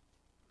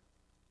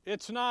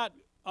 It's not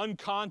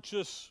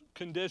unconscious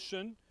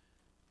condition.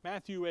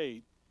 Matthew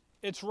 8.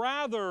 It's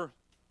rather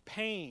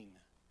pain.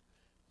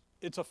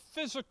 It's a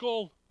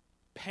physical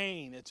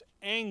pain. It's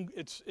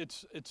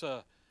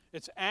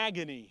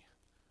agony.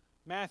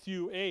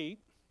 Matthew 8.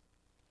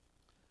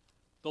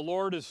 The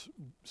Lord is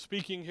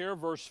speaking here,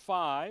 verse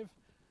 5.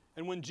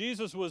 And when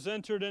Jesus was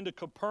entered into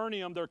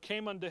Capernaum, there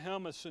came unto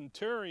him a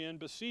centurion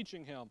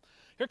beseeching him.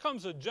 Here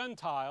comes a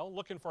Gentile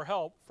looking for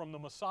help from the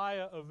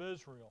Messiah of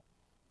Israel.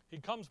 He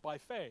comes by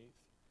faith.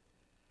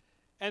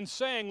 And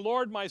saying,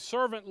 Lord, my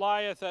servant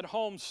lieth at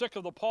home sick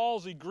of the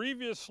palsy,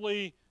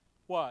 grievously,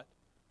 what?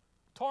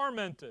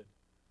 Tormented.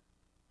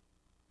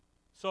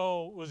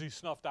 So, was he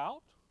snuffed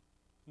out?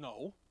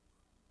 No.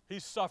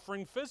 He's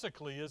suffering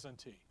physically,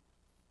 isn't he?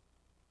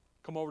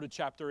 Come over to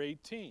chapter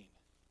 18.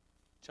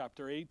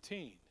 Chapter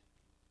 18.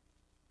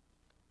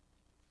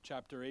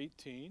 Chapter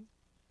 18,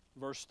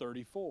 verse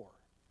 34.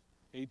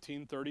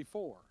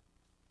 18:34.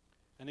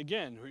 And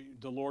again,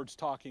 the Lord's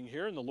talking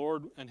here, and the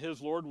Lord and his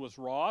Lord was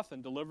wroth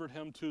and delivered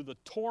him to the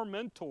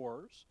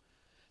tormentors,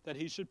 that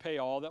he should pay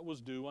all that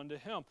was due unto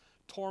him.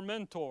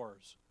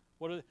 Tormentors.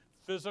 What are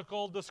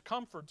physical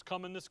discomforts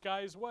coming this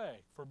guy's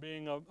way for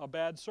being a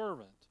bad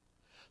servant?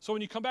 So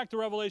when you come back to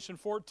Revelation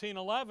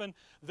 14:11,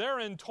 they're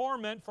in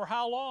torment for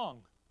how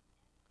long?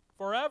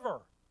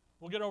 Forever.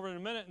 We'll get over in a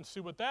minute and see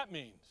what that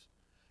means.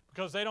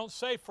 Because they don't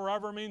say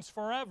forever means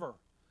forever.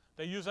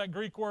 They use that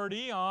Greek word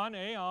aeon,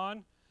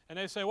 and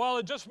they say, well,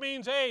 it just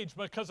means age,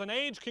 because an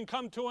age can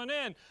come to an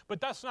end. But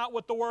that's not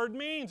what the word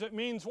means. It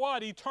means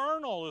what?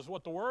 Eternal is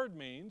what the word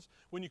means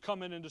when you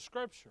come into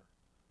Scripture.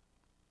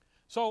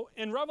 So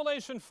in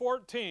Revelation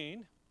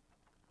 14,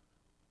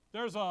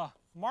 there's a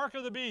mark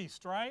of the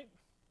beast, right?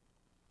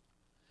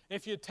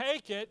 If you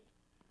take it,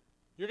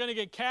 you're going to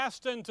get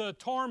cast into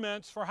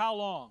torments for how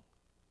long?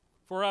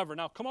 Forever.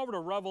 Now come over to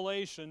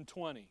Revelation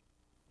 19.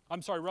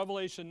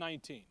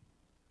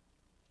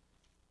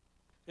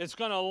 It's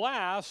going to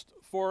last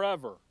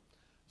forever.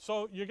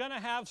 So you're going to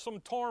have some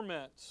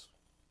torments.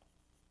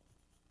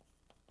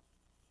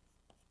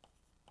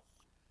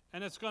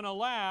 And it's going to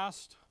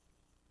last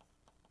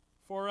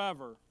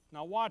forever.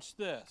 Now watch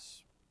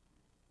this.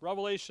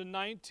 Revelation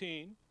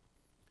 19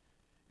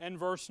 and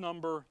verse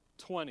number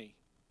 20.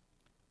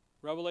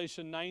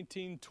 Revelation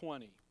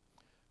 19:20.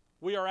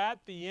 We are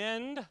at the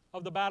end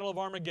of the Battle of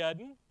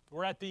Armageddon.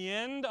 We're at the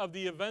end of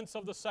the events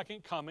of the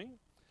second coming.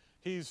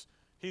 His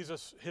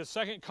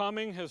second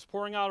coming, his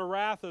pouring out of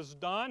wrath is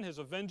done. His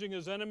avenging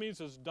his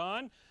enemies is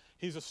done.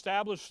 He's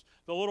established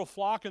the little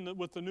flock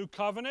with the new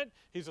covenant.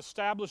 He's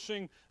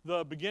establishing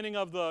the beginning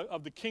of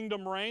the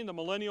kingdom reign, the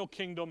millennial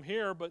kingdom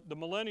here, but the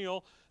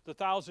millennial, the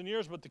 1,000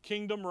 years, but the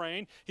kingdom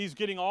reign. He's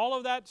getting all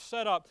of that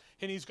set up,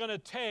 and he's going to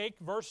take,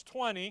 verse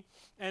 20,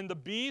 and the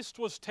beast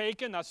was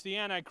taken, that's the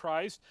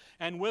Antichrist,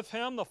 and with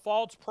him the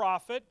false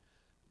prophet,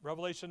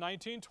 Revelation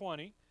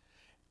 19:20,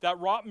 that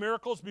wrought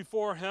miracles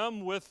before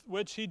him, with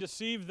which he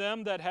deceived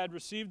them that had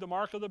received the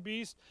mark of the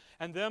beast,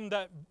 and them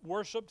that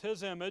worshipped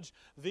his image.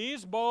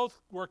 These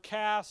both were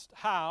cast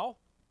how?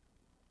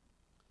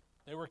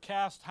 They were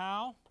cast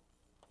how?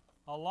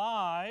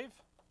 Alive.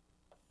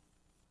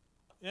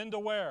 Into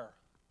where?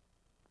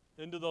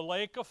 Into the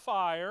lake of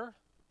fire,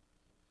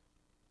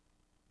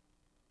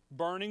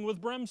 burning with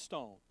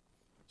brimstone.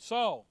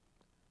 So,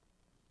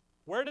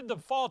 where did the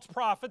false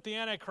prophet, the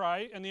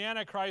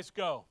Antichrist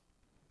go?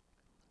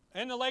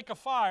 In the lake of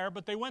fire,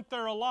 but they went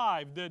there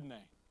alive, didn't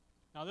they?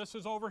 Now this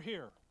is over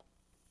here,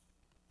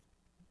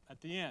 at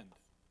the end.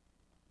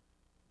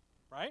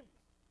 Right?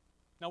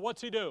 Now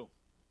what's he do?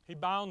 He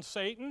bound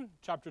Satan,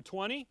 chapter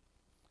 20.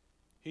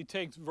 He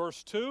takes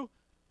verse 2,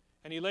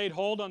 and he laid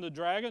hold on the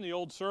dragon, the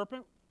old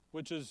serpent,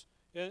 which is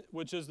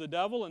the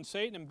devil and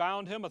Satan, and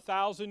bound him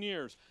 1,000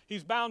 years.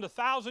 He's bound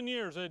 1,000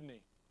 years, isn't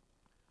he?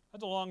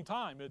 That's a long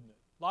time, isn't it?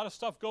 A lot of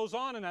stuff goes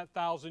on in that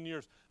 1,000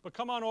 years. But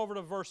come on over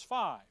to verse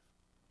 5.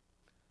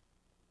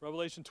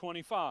 Revelation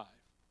 20,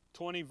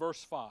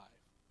 verse 5.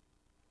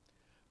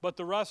 But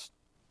the rest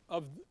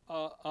of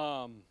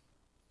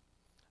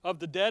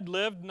the dead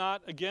lived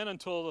not again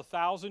until the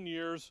 1,000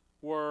 years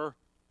were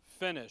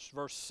finished.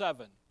 Verse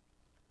 7.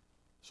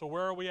 So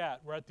where are we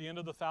at? We're at the end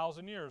of the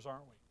 1,000 years,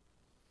 aren't we?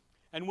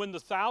 And when the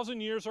 1,000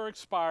 years are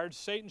expired,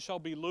 Satan shall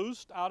be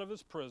loosed out of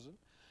his prison,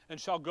 and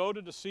shall go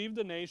to deceive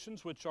the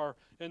nations which are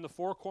in the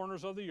four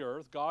corners of the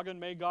earth, Gog and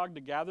Magog,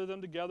 to gather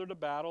them together to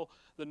battle,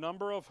 the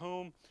number of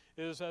whom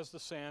is as the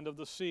sand of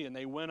the sea. And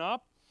they went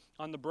up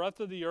on the breadth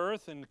of the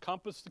earth and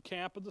encompassed the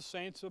camp of the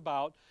saints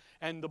about,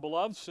 and the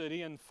beloved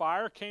city, and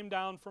fire came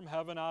down from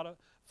heaven,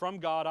 from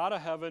God out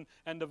of heaven,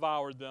 and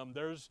devoured them.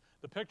 There's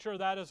the picture of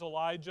that is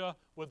Elijah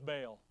with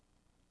Baal.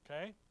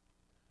 Okay?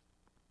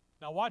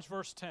 Now watch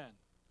verse 10.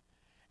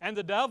 And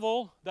the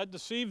devil that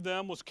deceived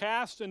them was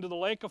cast into the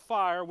lake of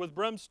fire with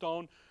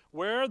brimstone,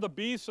 where the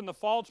beast and the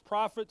false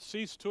prophet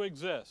ceased to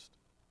exist.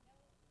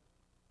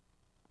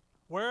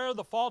 Where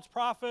the false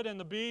prophet and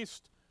the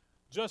beast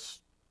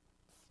just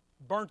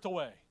burnt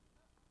away.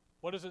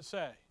 What does it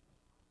say?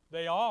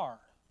 They are.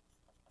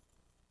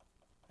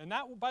 And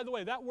that, by the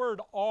way, that word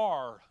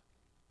are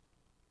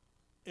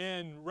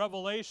in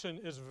Revelation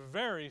is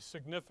very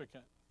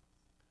significant,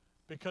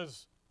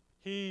 because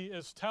he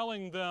is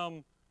telling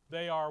them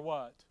they are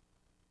what?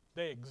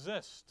 They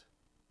exist.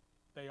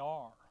 They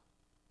are.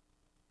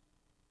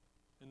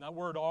 And that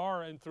word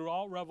are, and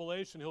throughout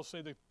Revelation, he'll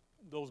say that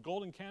those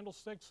golden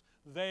candlesticks,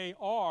 they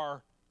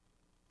are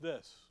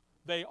this.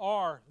 They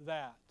are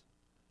that.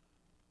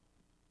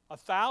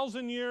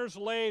 1,000 years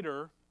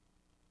later,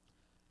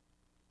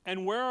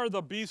 and where are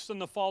the beast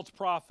and the false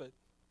prophet?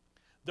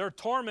 They're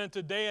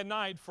tormented day and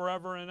night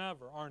forever and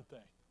ever, aren't they?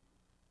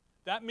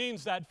 That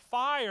means that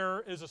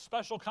fire is a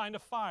special kind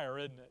of fire,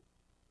 isn't it?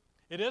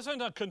 It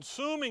isn't a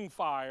consuming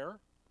fire.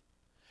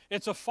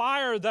 It's a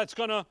fire that's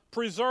going to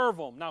preserve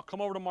them. Now come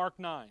over to Mark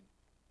 9.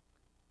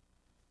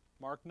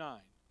 Mark 9.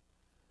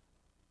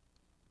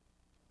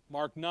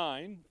 Mark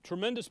 9,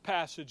 tremendous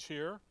passage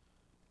here.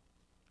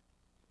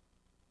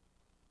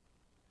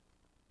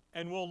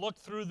 And we'll look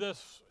through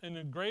this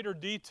in greater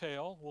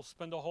detail. We'll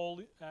spend a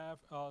whole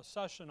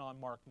session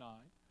on Mark 9.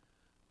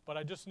 But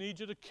I just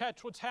need you to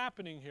catch what's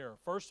happening here.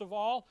 First of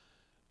all,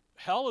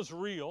 hell is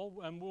real,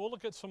 and we'll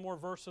look at some more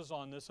verses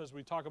on this as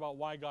we talk about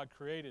why God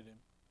created him.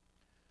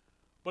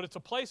 But it's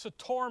a place of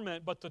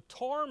torment, but the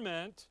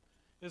torment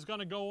is going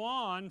to go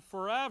on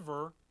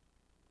forever,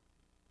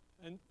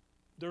 and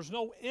there's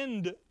no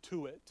end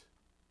to it.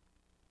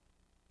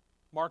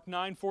 Mark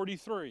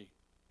 9:43.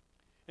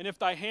 And if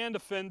thy hand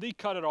offend thee,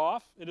 cut it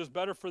off. It is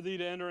better for thee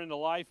to enter into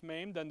life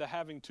maimed than to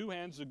having two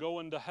hands to go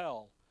into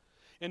hell,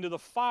 into the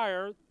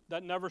fire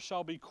that never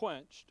shall be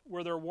quenched,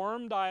 where their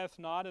worm dieth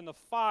not, and the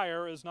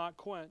fire is not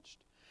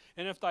quenched.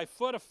 And if thy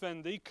foot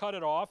offend thee, cut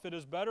it off. It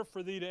is better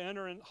for thee to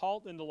enter and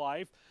halt into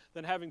life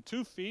than having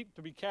 2 feet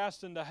to be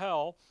cast into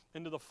hell,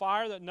 into the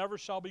fire that never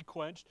shall be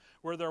quenched,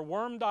 where their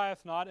worm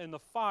dieth not, and the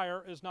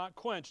fire is not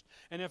quenched.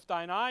 And if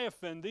thine eye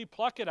offend thee,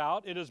 pluck it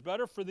out. It is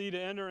better for thee to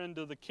enter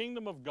into the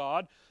kingdom of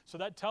God. So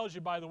that tells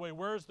you, by the way,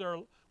 where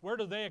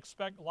do they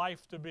expect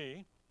life to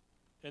be?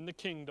 In the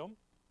kingdom,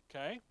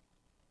 okay?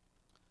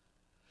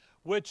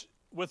 Which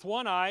with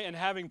one eye, and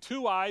having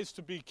 2 eyes,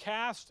 to be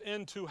cast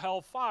into hell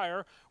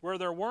fire, where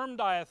their worm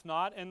dieth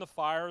not, and the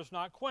fire is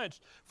not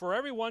quenched. For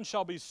everyone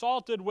shall be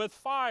salted with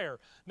fire.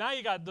 Now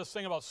you got this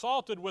thing about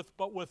salted with,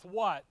 but with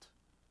what?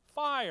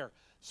 Fire.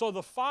 So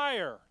the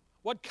fire,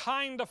 what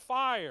kind of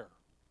fire?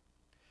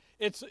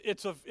 It's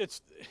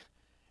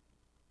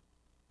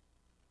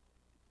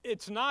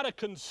not a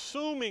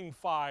consuming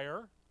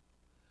fire,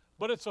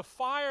 but it's a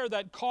fire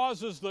that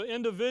causes the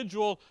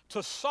individual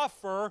to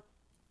suffer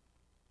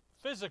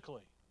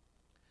physically.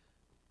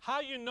 How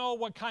you know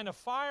what kind of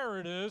fire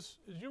it is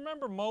you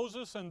remember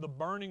Moses and the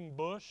burning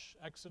bush,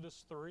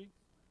 Exodus 3?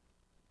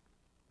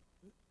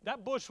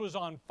 That bush was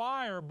on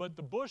fire, but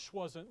the bush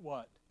wasn't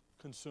what?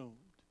 Consumed.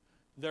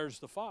 There's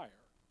the fire.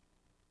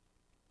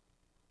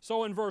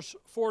 So in verse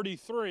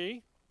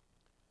 43,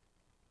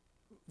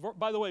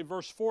 by the way,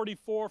 verse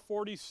 44,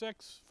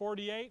 46,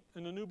 48,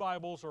 and the new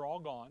Bibles are all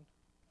gone.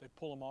 They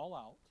pull them all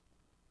out.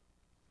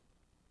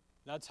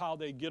 That's how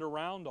they get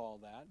around all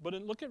that. But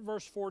look at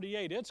verse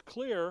 48. It's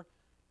clear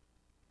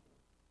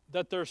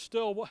that they're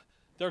still,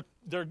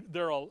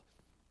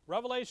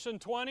 Revelation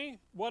 20,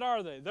 what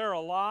are they? They're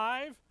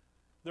alive.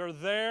 They're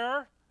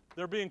there.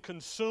 They're being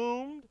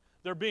consumed.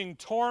 They're being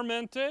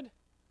tormented.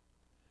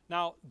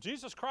 Now,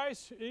 Jesus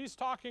Christ, he's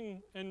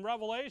talking in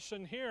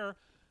Revelation here.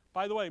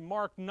 By the way,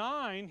 Mark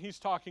 9, he's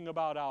talking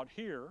about out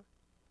here.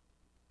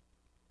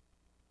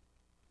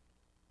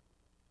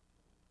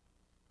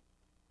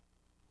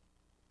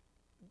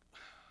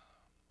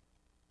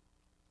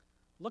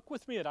 Look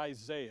with me at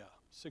Isaiah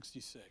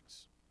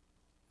 66.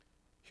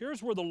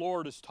 Here's where the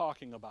Lord is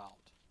talking about.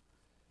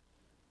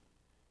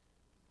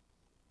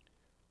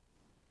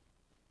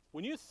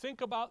 When you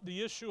think about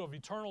the issue of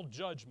eternal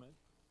judgment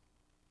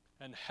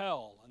and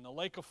hell and the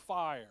lake of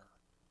fire,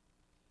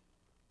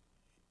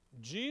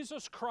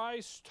 Jesus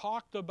Christ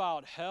talked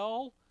about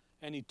hell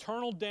and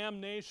eternal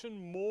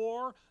damnation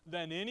more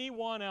than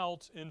anyone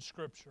else in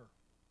Scripture,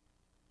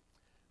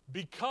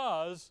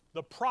 because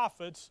the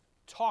prophets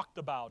talked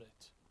about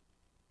it.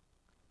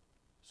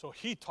 So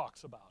he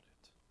talks about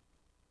it.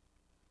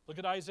 Look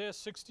at Isaiah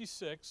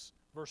 66,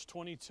 verse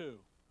 22.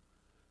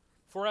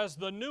 For as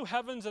the new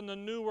heavens and the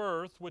new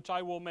earth, which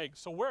I will make.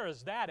 So where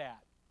is that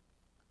at?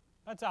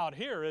 That's out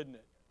here, isn't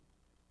it?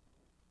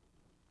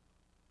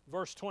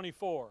 Verse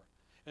 24.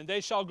 And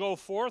they shall go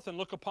forth and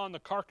look upon the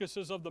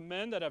carcasses of the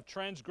men that have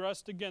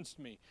transgressed against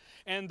me.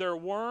 And their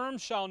worm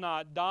shall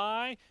not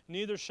die,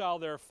 neither shall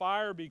their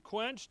fire be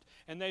quenched,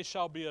 and they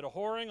shall be a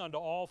whoring unto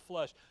all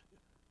flesh.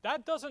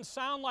 That doesn't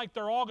sound like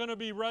they're all going to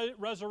be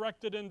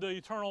resurrected into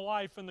eternal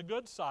life in the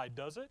good side,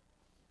 does it?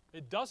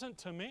 It doesn't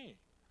to me.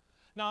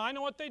 Now, I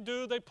know what they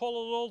do. They pull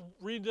a little,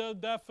 read the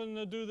deaf and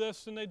they do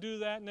this and they do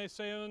that, and they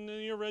say in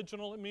the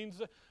original it means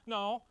that.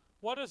 No,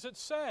 what does it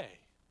say?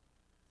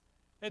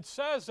 It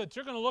says that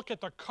you're going to look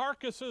at the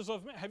carcasses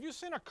of men. Have you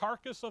seen a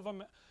carcass of a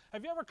man?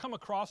 Have you ever come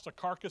across a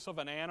carcass of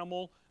an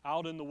animal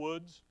out in the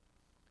woods?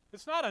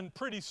 It's not a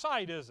pretty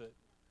sight, is it?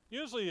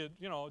 Usually, it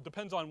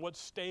depends on what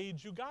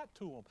stage you got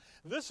to them.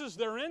 This is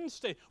their end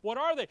stage. What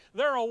are they?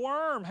 They're a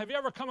worm. Have you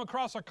ever come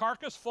across a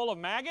carcass full of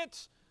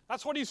maggots?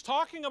 That's what he's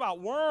talking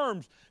about,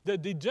 worms, the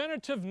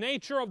degenerative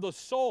nature of the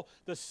soul,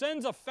 the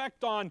sin's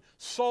effect on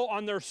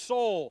their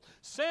soul.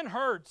 Sin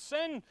hurts.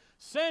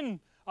 Sin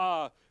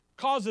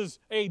causes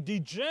a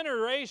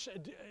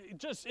degeneration.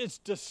 It's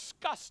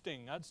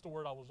disgusting. That's the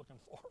word I was looking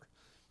for.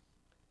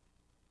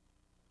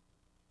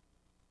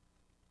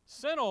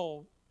 Sin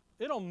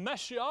it'll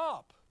mess you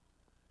up.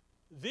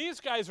 These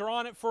guys are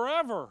on it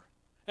forever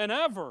and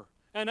ever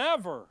and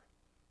ever.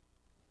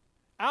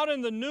 Out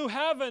in the new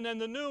heaven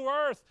and the new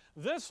earth,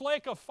 this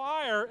lake of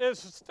fire is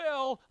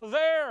still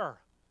there.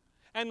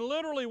 And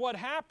literally what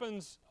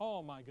happens,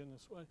 oh my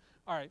goodness.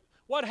 All right.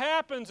 What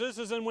happens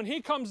is when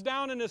he comes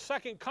down in his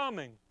second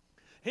coming,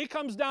 he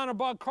comes down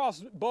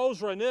across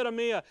Bozrah and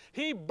Idumea,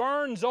 he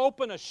burns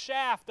open a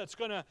shaft that's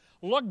going to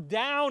look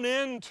down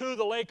into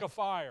the lake of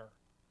fire.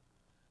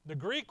 The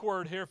Greek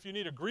word here, if you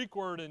need a Greek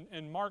word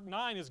in Mark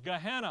 9, is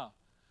Gehenna.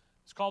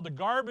 It's called the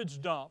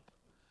garbage dump.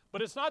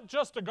 But it's not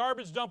just a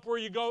garbage dump where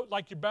you go,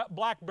 like your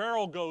black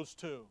barrel goes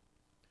to.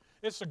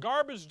 It's a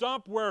garbage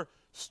dump where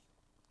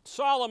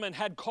Solomon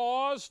had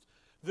caused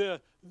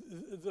the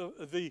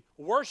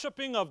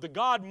worshiping of the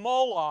god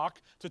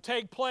Moloch to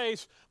take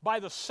place by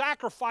the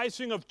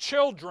sacrificing of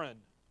children.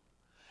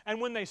 And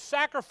when they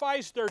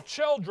sacrificed their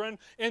children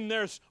in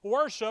their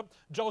worship,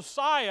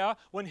 Josiah,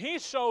 when he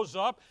shows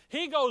up,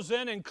 he goes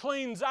in and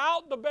cleans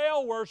out the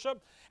Baal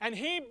worship, and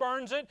he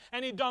burns it,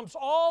 and he dumps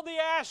all the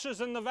ashes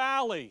in the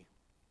valley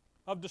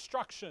of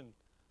destruction,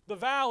 the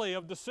valley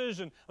of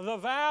decision, the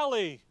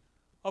valley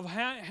of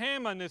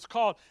Haman it's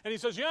called. And he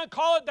says, you don't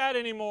call it that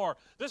anymore.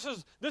 This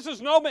is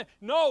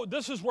no,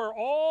 this is where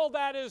all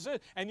that is.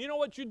 And you know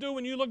what you do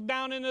when you look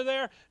down into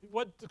there?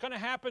 What's going to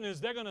happen is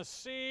they're going to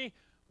see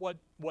what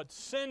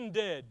sin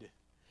did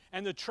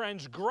and the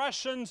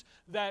transgressions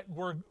that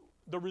were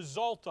the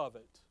result of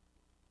it.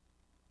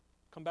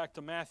 Come back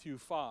to Matthew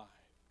 5.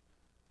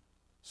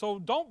 So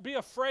don't be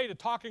afraid of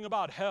talking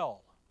about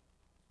hell.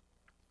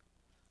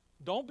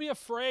 Don't be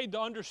afraid to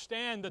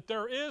understand that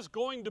there is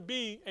going to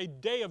be a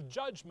day of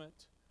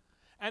judgment,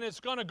 and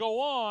it's going to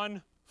go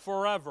on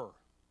forever.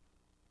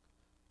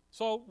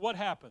 So what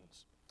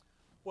happens?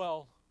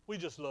 Well, we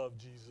just love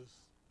Jesus.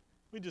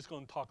 We're just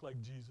going to talk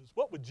like Jesus.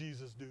 What would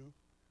Jesus do?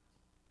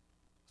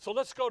 So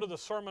let's go to the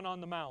Sermon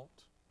on the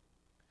Mount,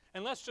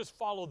 and let's just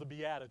follow the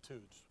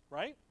Beatitudes,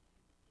 right?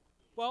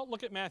 Well,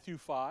 look at Matthew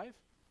 5.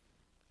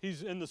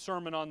 He's in the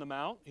Sermon on the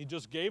Mount. He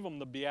just gave them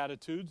the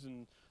Beatitudes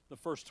and the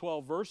first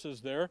 12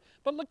 verses there.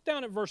 But look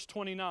down at verse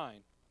 29.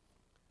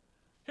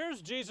 Here's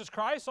Jesus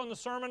Christ on the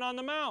Sermon on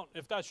the Mount,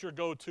 if that's your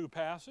go-to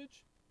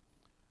passage.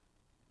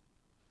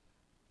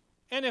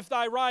 And if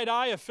thy right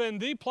eye offend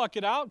thee, pluck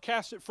it out,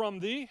 cast it from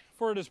thee,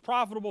 for it is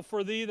profitable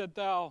for thee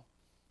that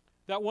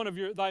one of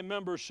thy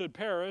members should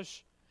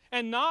perish,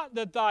 and not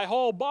that thy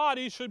whole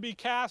body should be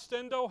cast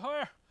into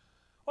where?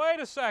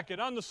 Wait a second,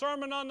 on the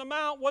Sermon on the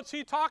Mount, what's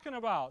he talking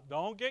about?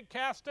 Don't get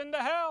cast into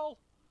hell.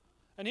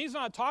 And he's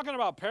not talking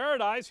about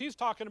paradise. He's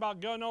talking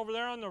about going over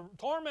there on the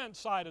torment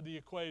side of the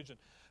equation.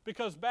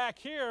 Because back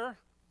here,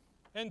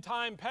 in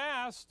time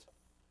past,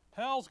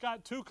 hell's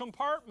got two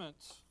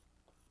compartments.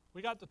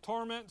 We got the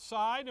torment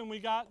side and we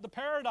got the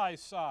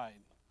paradise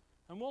side.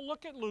 And we'll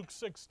look at Luke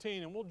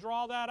 16 and we'll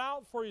draw that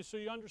out for you so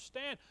you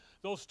understand.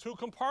 Those two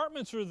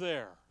compartments are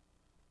there.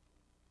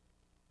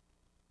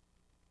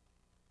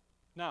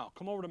 Now,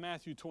 come over to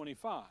Matthew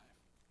 25.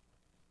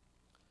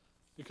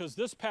 Because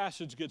this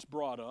passage gets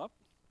brought up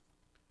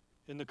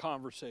in the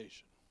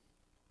conversation.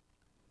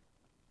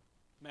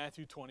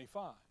 Matthew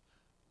 25.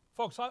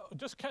 Folks,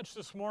 just catch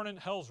this morning,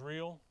 hell's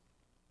real.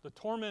 The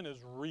torment is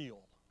real.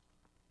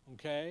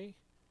 Okay?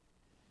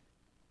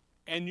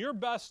 And your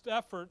best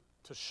effort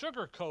to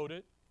sugarcoat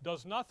it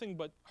does nothing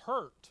but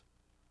hurt.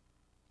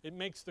 It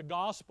makes the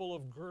gospel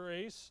of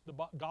grace, the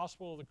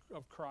gospel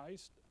of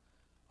Christ,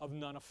 of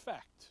none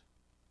effect.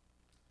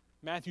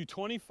 Matthew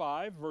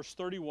 25, verse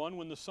 31,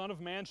 when the Son of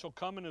Man shall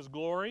come in his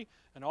glory,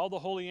 and all the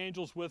holy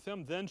angels with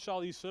him, then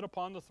shall he sit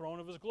upon the throne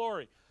of his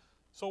glory.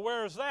 So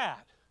where is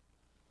that?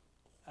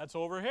 That's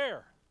over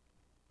here.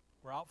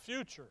 We're out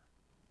future.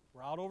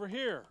 We're out over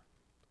here.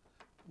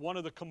 One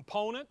of the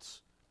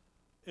components,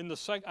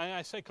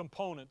 I say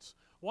components,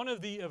 one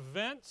of the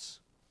events,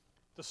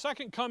 the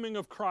second coming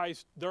of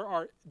Christ, there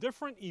are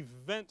different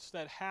events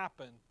that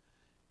happen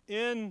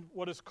in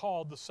what is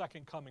called the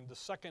second coming, the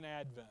second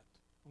advent.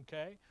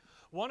 Okay?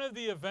 One of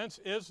the events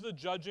is the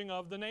judging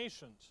of the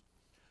nations.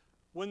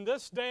 When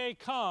this day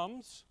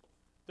comes,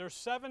 there's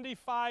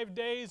 75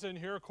 days in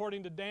here,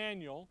 according to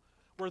Daniel,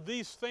 where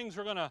these things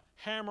are going to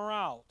hammer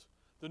out.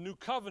 The new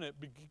covenant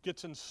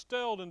gets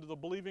instilled into the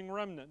believing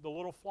remnant, the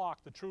little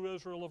flock, the true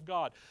Israel of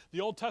God. The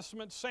Old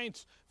Testament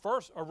saints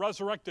first are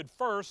resurrected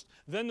first,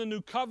 then the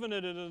new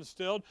covenant is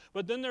instilled,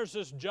 but then there's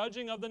this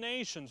judging of the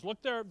nations.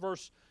 Look there at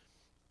verse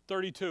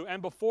 32.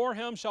 And before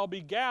him shall be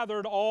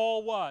gathered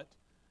all what?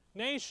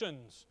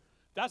 Nations.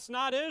 That's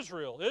not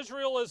Israel.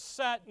 Israel is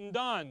set and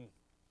done.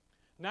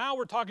 Now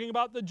we're talking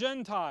about the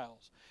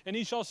Gentiles. And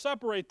he shall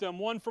separate them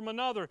one from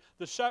another,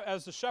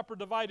 as the shepherd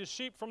divided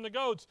sheep from the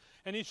goats.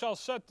 And he shall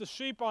set the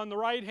sheep on the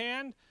right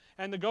hand,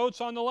 and the goats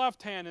on the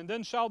left hand. And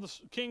then shall the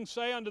king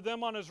say unto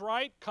them on his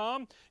right,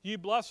 Come, ye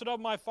blessed of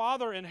my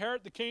Father,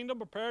 inherit the kingdom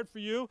prepared for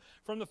you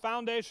from the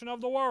foundation of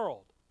the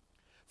world.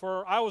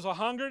 For I was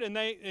a-hungered, and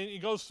he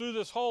goes through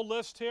this whole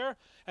list here.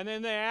 And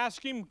then they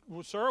ask him,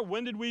 Sir,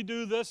 when did we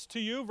do this to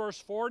you? Verse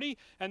 40,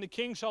 and the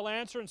king shall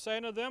answer and say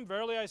unto them,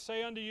 Verily I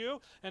say unto you,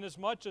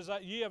 inasmuch as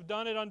ye have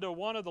done it unto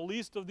one of the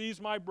least of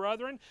these my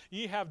brethren,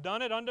 ye have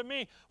done it unto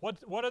me.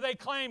 What are they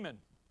claiming?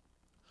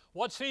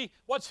 What's he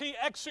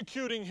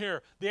executing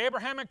here? The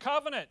Abrahamic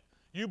covenant.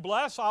 You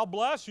bless, I'll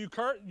bless.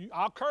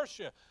 I'll curse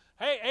you.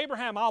 Hey,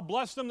 Abraham, I'll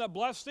bless them that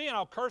bless thee, and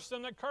I'll curse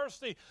them that curse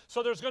thee.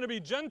 So there's going to be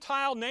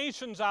Gentile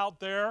nations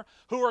out there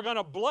who are going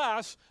to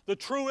bless the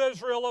true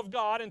Israel of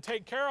God and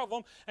take care of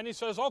them. And he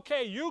says,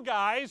 okay, you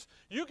guys,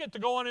 you get to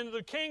go on into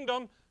the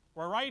kingdom.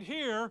 We're right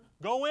here.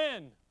 Go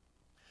in.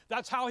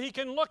 That's how he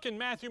can look in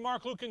Matthew,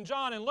 Mark, Luke, and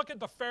John and look at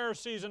the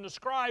Pharisees and the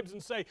scribes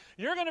and say,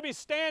 you're going to be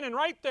standing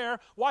right there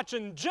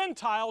watching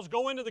Gentiles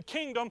go into the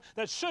kingdom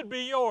that should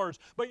be yours.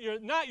 But you're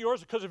not yours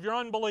because of your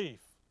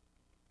unbelief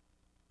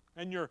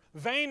and your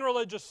vain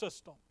religious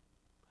system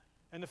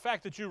and the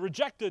fact that you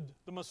rejected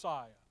the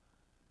Messiah.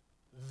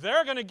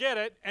 They're going to get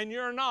it, and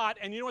you're not.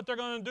 And you know what they're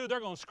going to do? They're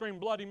going to scream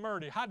bloody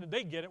murder. How did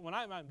they get it when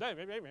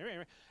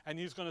and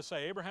he's going to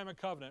say,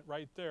 Abrahamic covenant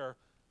right there.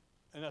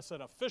 And that's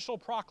an official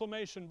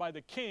proclamation by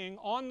the king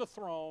on the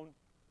throne,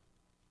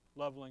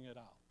 leveling it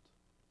out.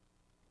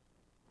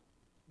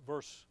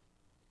 Verse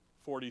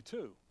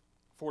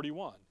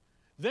 41.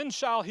 Then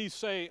shall he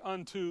say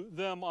unto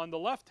them on the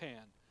left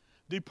hand,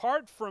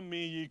 Depart from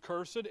me, ye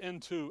cursed,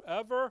 into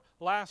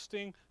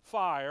everlasting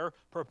fire,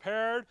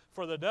 prepared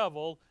for the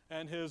devil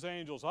and his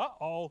angels.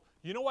 Uh-oh.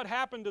 You know what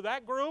happened to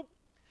that group?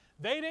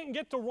 They didn't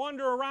get to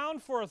wander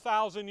around for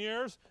 1,000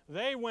 years.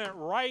 They went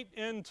right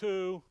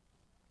into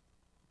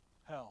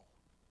hell.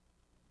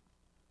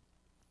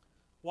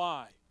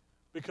 Why?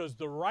 Because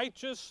the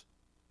righteous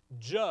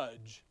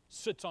judge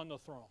sits on the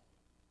throne.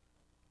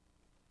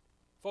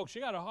 Folks,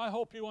 I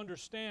hope you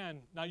understand.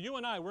 Now, you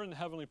and I, we're in the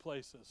heavenly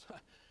places.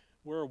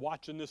 We're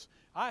watching this.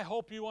 I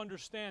hope you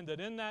understand that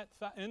in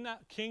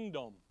that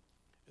kingdom,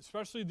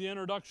 especially the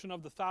introduction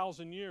of the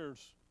 1,000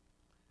 years,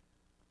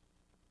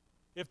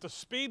 if the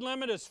speed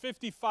limit is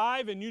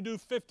 55 and you do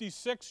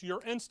 56,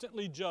 you're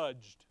instantly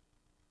judged.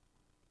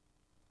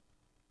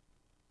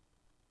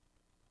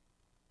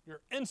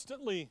 You're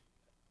instantly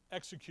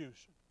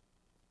execution.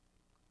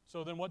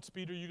 So then what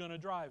speed are you going to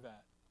drive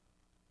at?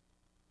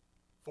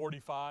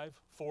 45,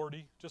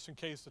 40, just in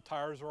case the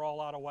tires are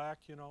all out of whack,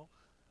 you know.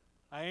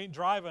 I ain't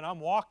driving, I'm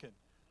walking.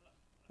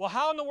 Well,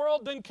 how in the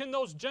world then can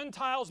those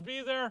Gentiles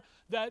be there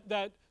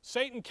that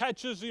Satan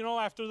catches, you know,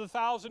 after the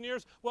 1,000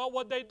 years? Well,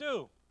 what'd they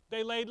do?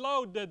 They laid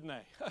low, didn't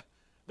they?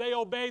 They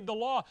obeyed the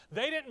law.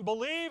 They didn't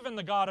believe in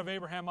the God of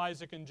Abraham,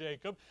 Isaac, and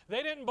Jacob.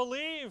 They didn't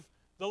believe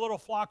the little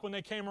flock when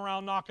they came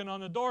around knocking on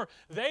the door.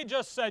 They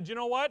just said, you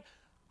know what?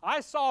 I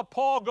saw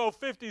Paul go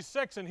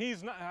 56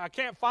 and I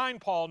can't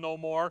find Paul no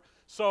more,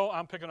 so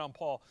I'm picking on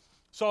Paul.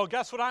 So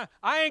guess what?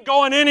 I ain't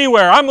going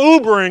anywhere. I'm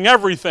Ubering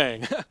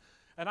everything.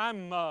 And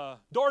I'm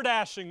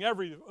door-dashing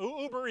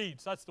Uber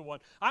Eats, that's the one.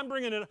 I'm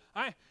bringing it.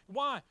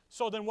 Why?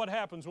 So then what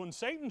happens? When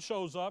Satan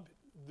shows up,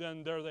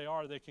 then there they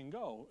are, they can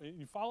go.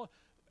 You follow?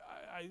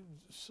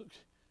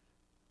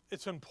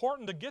 It's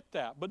important to get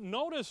that. But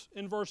notice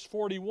in verse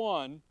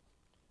 41,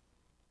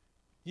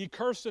 ye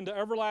cursed into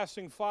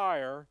everlasting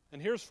fire, and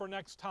here's for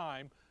next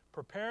time,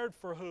 prepared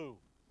for who?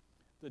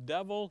 The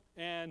devil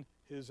and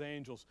his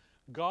angels.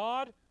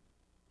 God,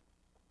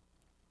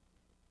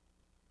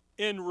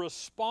 in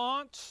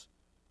response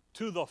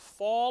to the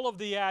fall of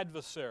the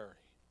adversary,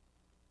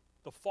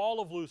 the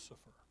fall of Lucifer,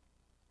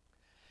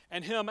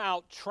 and him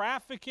out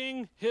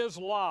trafficking his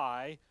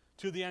lie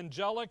to the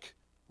angelic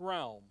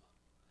realm,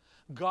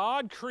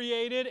 God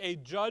created a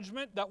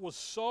judgment that was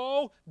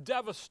so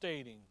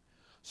devastating,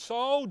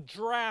 so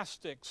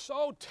drastic,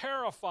 so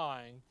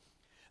terrifying,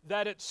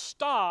 that it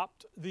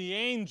stopped the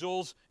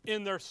angels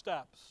in their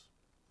steps.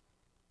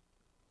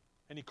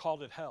 And he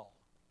called it hell.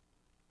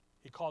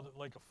 He called it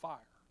lake of fire.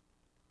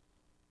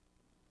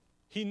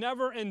 He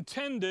never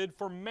intended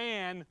for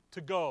man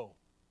to go.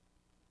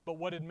 But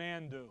what did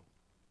man do?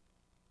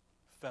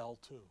 Fell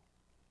too.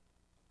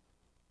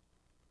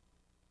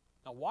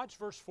 Now watch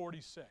verse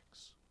 46.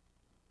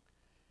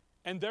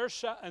 And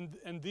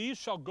these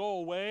shall go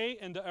away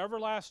into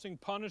everlasting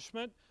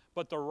punishment,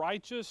 but the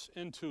righteous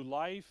into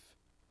life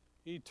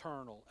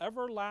eternal.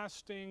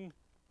 Everlasting,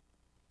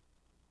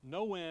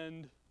 no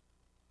end,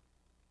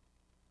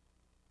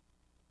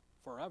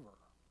 forever.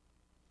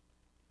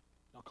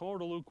 Now come over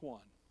to Luke 1.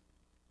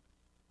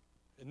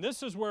 And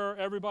this is where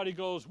everybody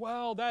goes,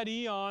 well, that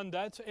eon,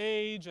 that's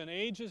age, and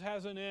age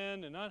has an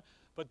end.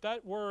 But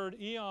that word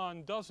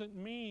eon doesn't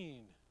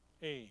mean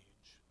age.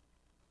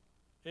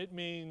 It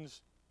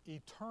means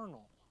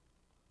eternal.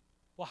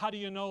 Well, how do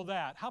you know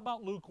that? How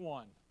about Luke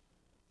 1?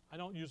 I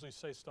don't usually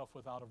say stuff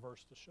without a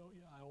verse to show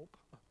you, I hope.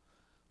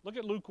 Look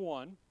at Luke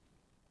 1,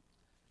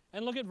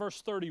 and look at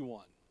verse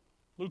 31.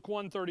 Luke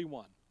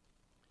 1:31.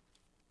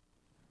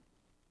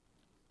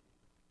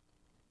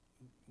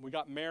 We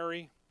got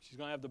Mary. She's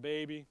going to have the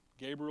baby.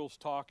 Gabriel's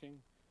talking.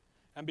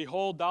 And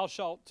behold, thou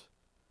shalt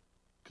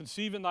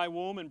conceive in thy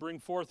womb and bring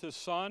forth his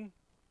son,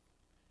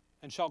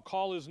 and shalt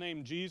call his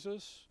name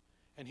Jesus,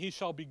 and he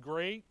shall be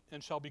great,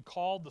 and shall be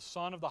called the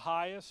Son of the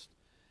Highest.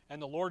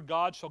 And the Lord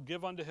God shall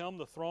give unto him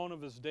the throne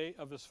of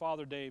his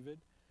father David,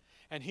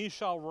 and he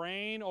shall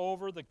reign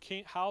over the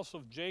house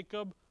of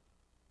Jacob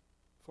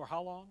for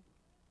how long?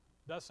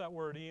 That's that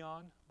word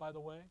eon, by the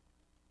way.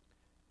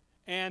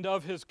 And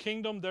of his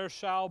kingdom there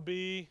shall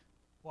be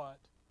what?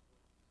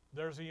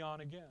 There's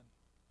eon again.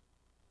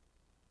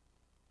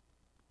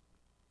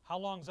 How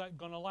long is that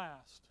going to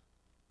last?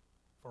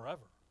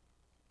 Forever.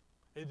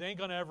 It ain't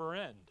going to ever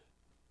end.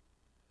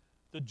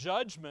 The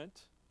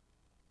judgment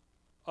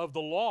of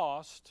the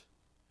lost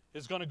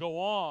is going to go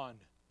on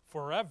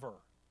forever,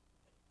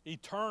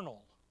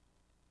 eternal.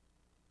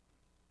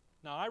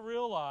 Now, I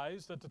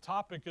realize that the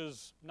topic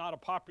is not a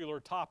popular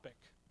topic,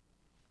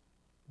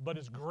 but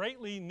it's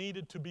greatly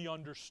needed to be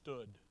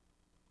understood.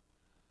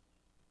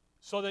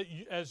 So that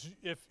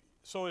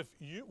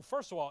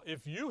first of all,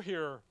 if you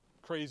hear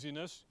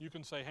craziness, you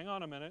can say, hang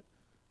on a minute,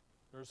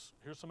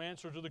 here's some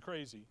answer to the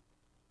crazy.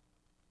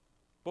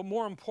 But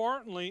more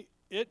importantly,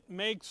 it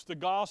makes the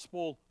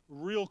gospel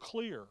real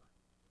clear.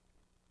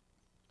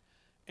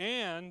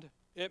 And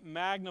it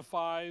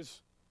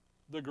magnifies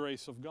the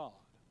grace of God.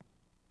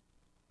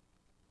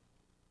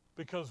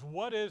 Because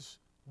what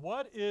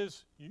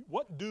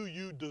do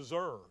you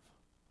deserve?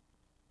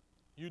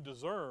 You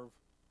deserve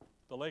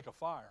the lake of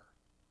fire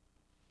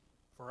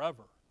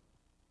forever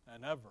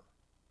and ever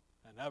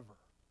and ever.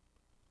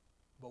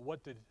 But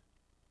what did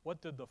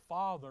the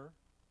Father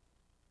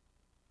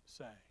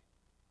say?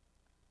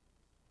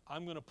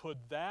 I'm going to put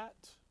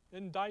that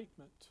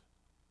indictment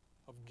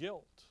of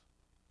guilt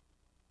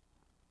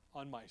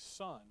on my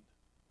Son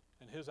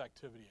and his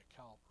activity at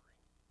Calvary.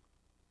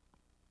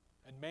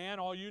 And man,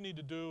 all you need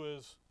to do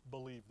is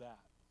believe that.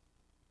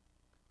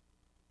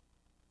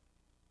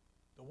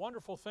 The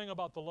wonderful thing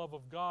about the love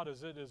of God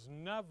is it is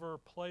never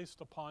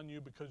placed upon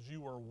you because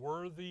you are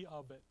worthy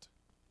of it.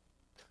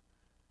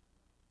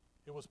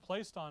 It was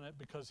placed on it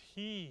because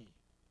He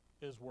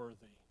is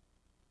worthy.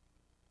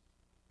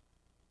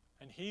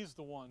 And He's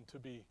the one to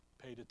be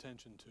paid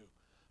attention to.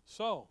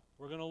 So,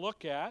 we're going to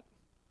look at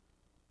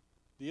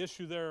the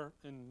issue there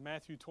in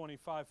Matthew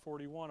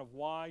 25:41 of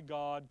why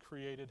God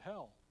created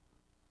hell.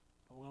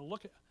 We're going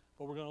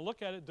to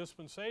look at it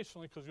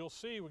dispensationally, because you'll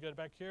see we get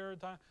back here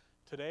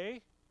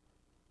today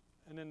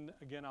and then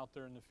again out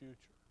there in the future.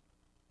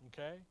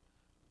 Okay?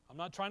 I'm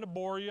not trying to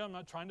bore you. I'm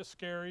not trying to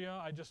scare you.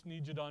 I just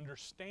need you to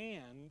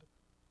understand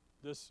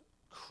this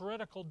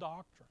critical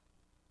doctrine.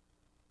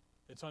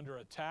 It's under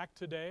attack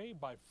today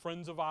by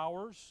friends of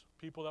ours,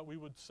 people that we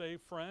would say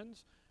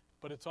friends,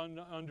 but it's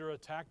under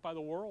attack by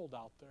the world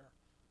out there.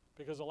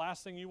 Because the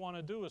last thing you want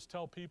to do is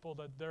tell people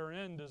that their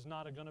end is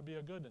not going to be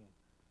a good one.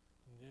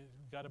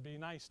 You've got to be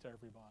nice to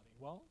everybody.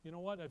 Well, you know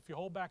what? If you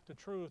hold back the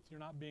truth, you're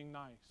not being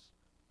nice.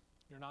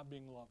 You're not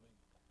being loving.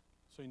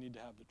 So you need to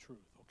have the truth,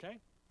 okay?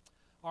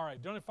 All right,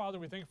 Heavenly Father,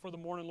 we thank you for the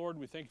morning, Lord.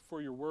 We thank you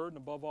for your word. And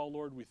above all,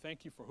 Lord, we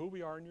thank you for who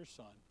we are in your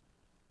Son,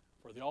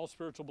 for the all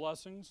spiritual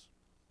blessings,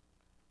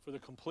 for the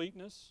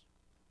completeness,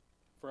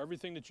 for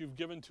everything that you've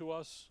given to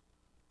us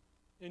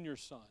in your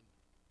Son.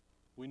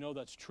 We know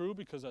that's true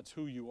because that's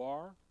who you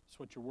are. It's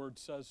what your word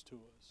says to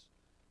us.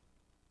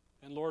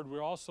 And Lord, we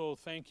also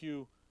thank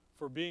you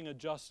for being a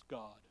just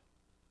God.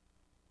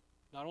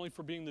 Not only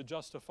for being the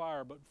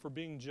justifier, but for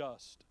being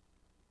just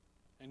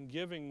and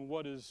giving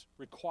what is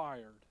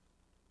required,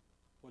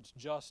 what's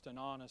just and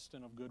honest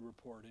and of good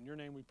report. In your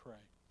name we pray.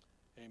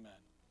 Amen.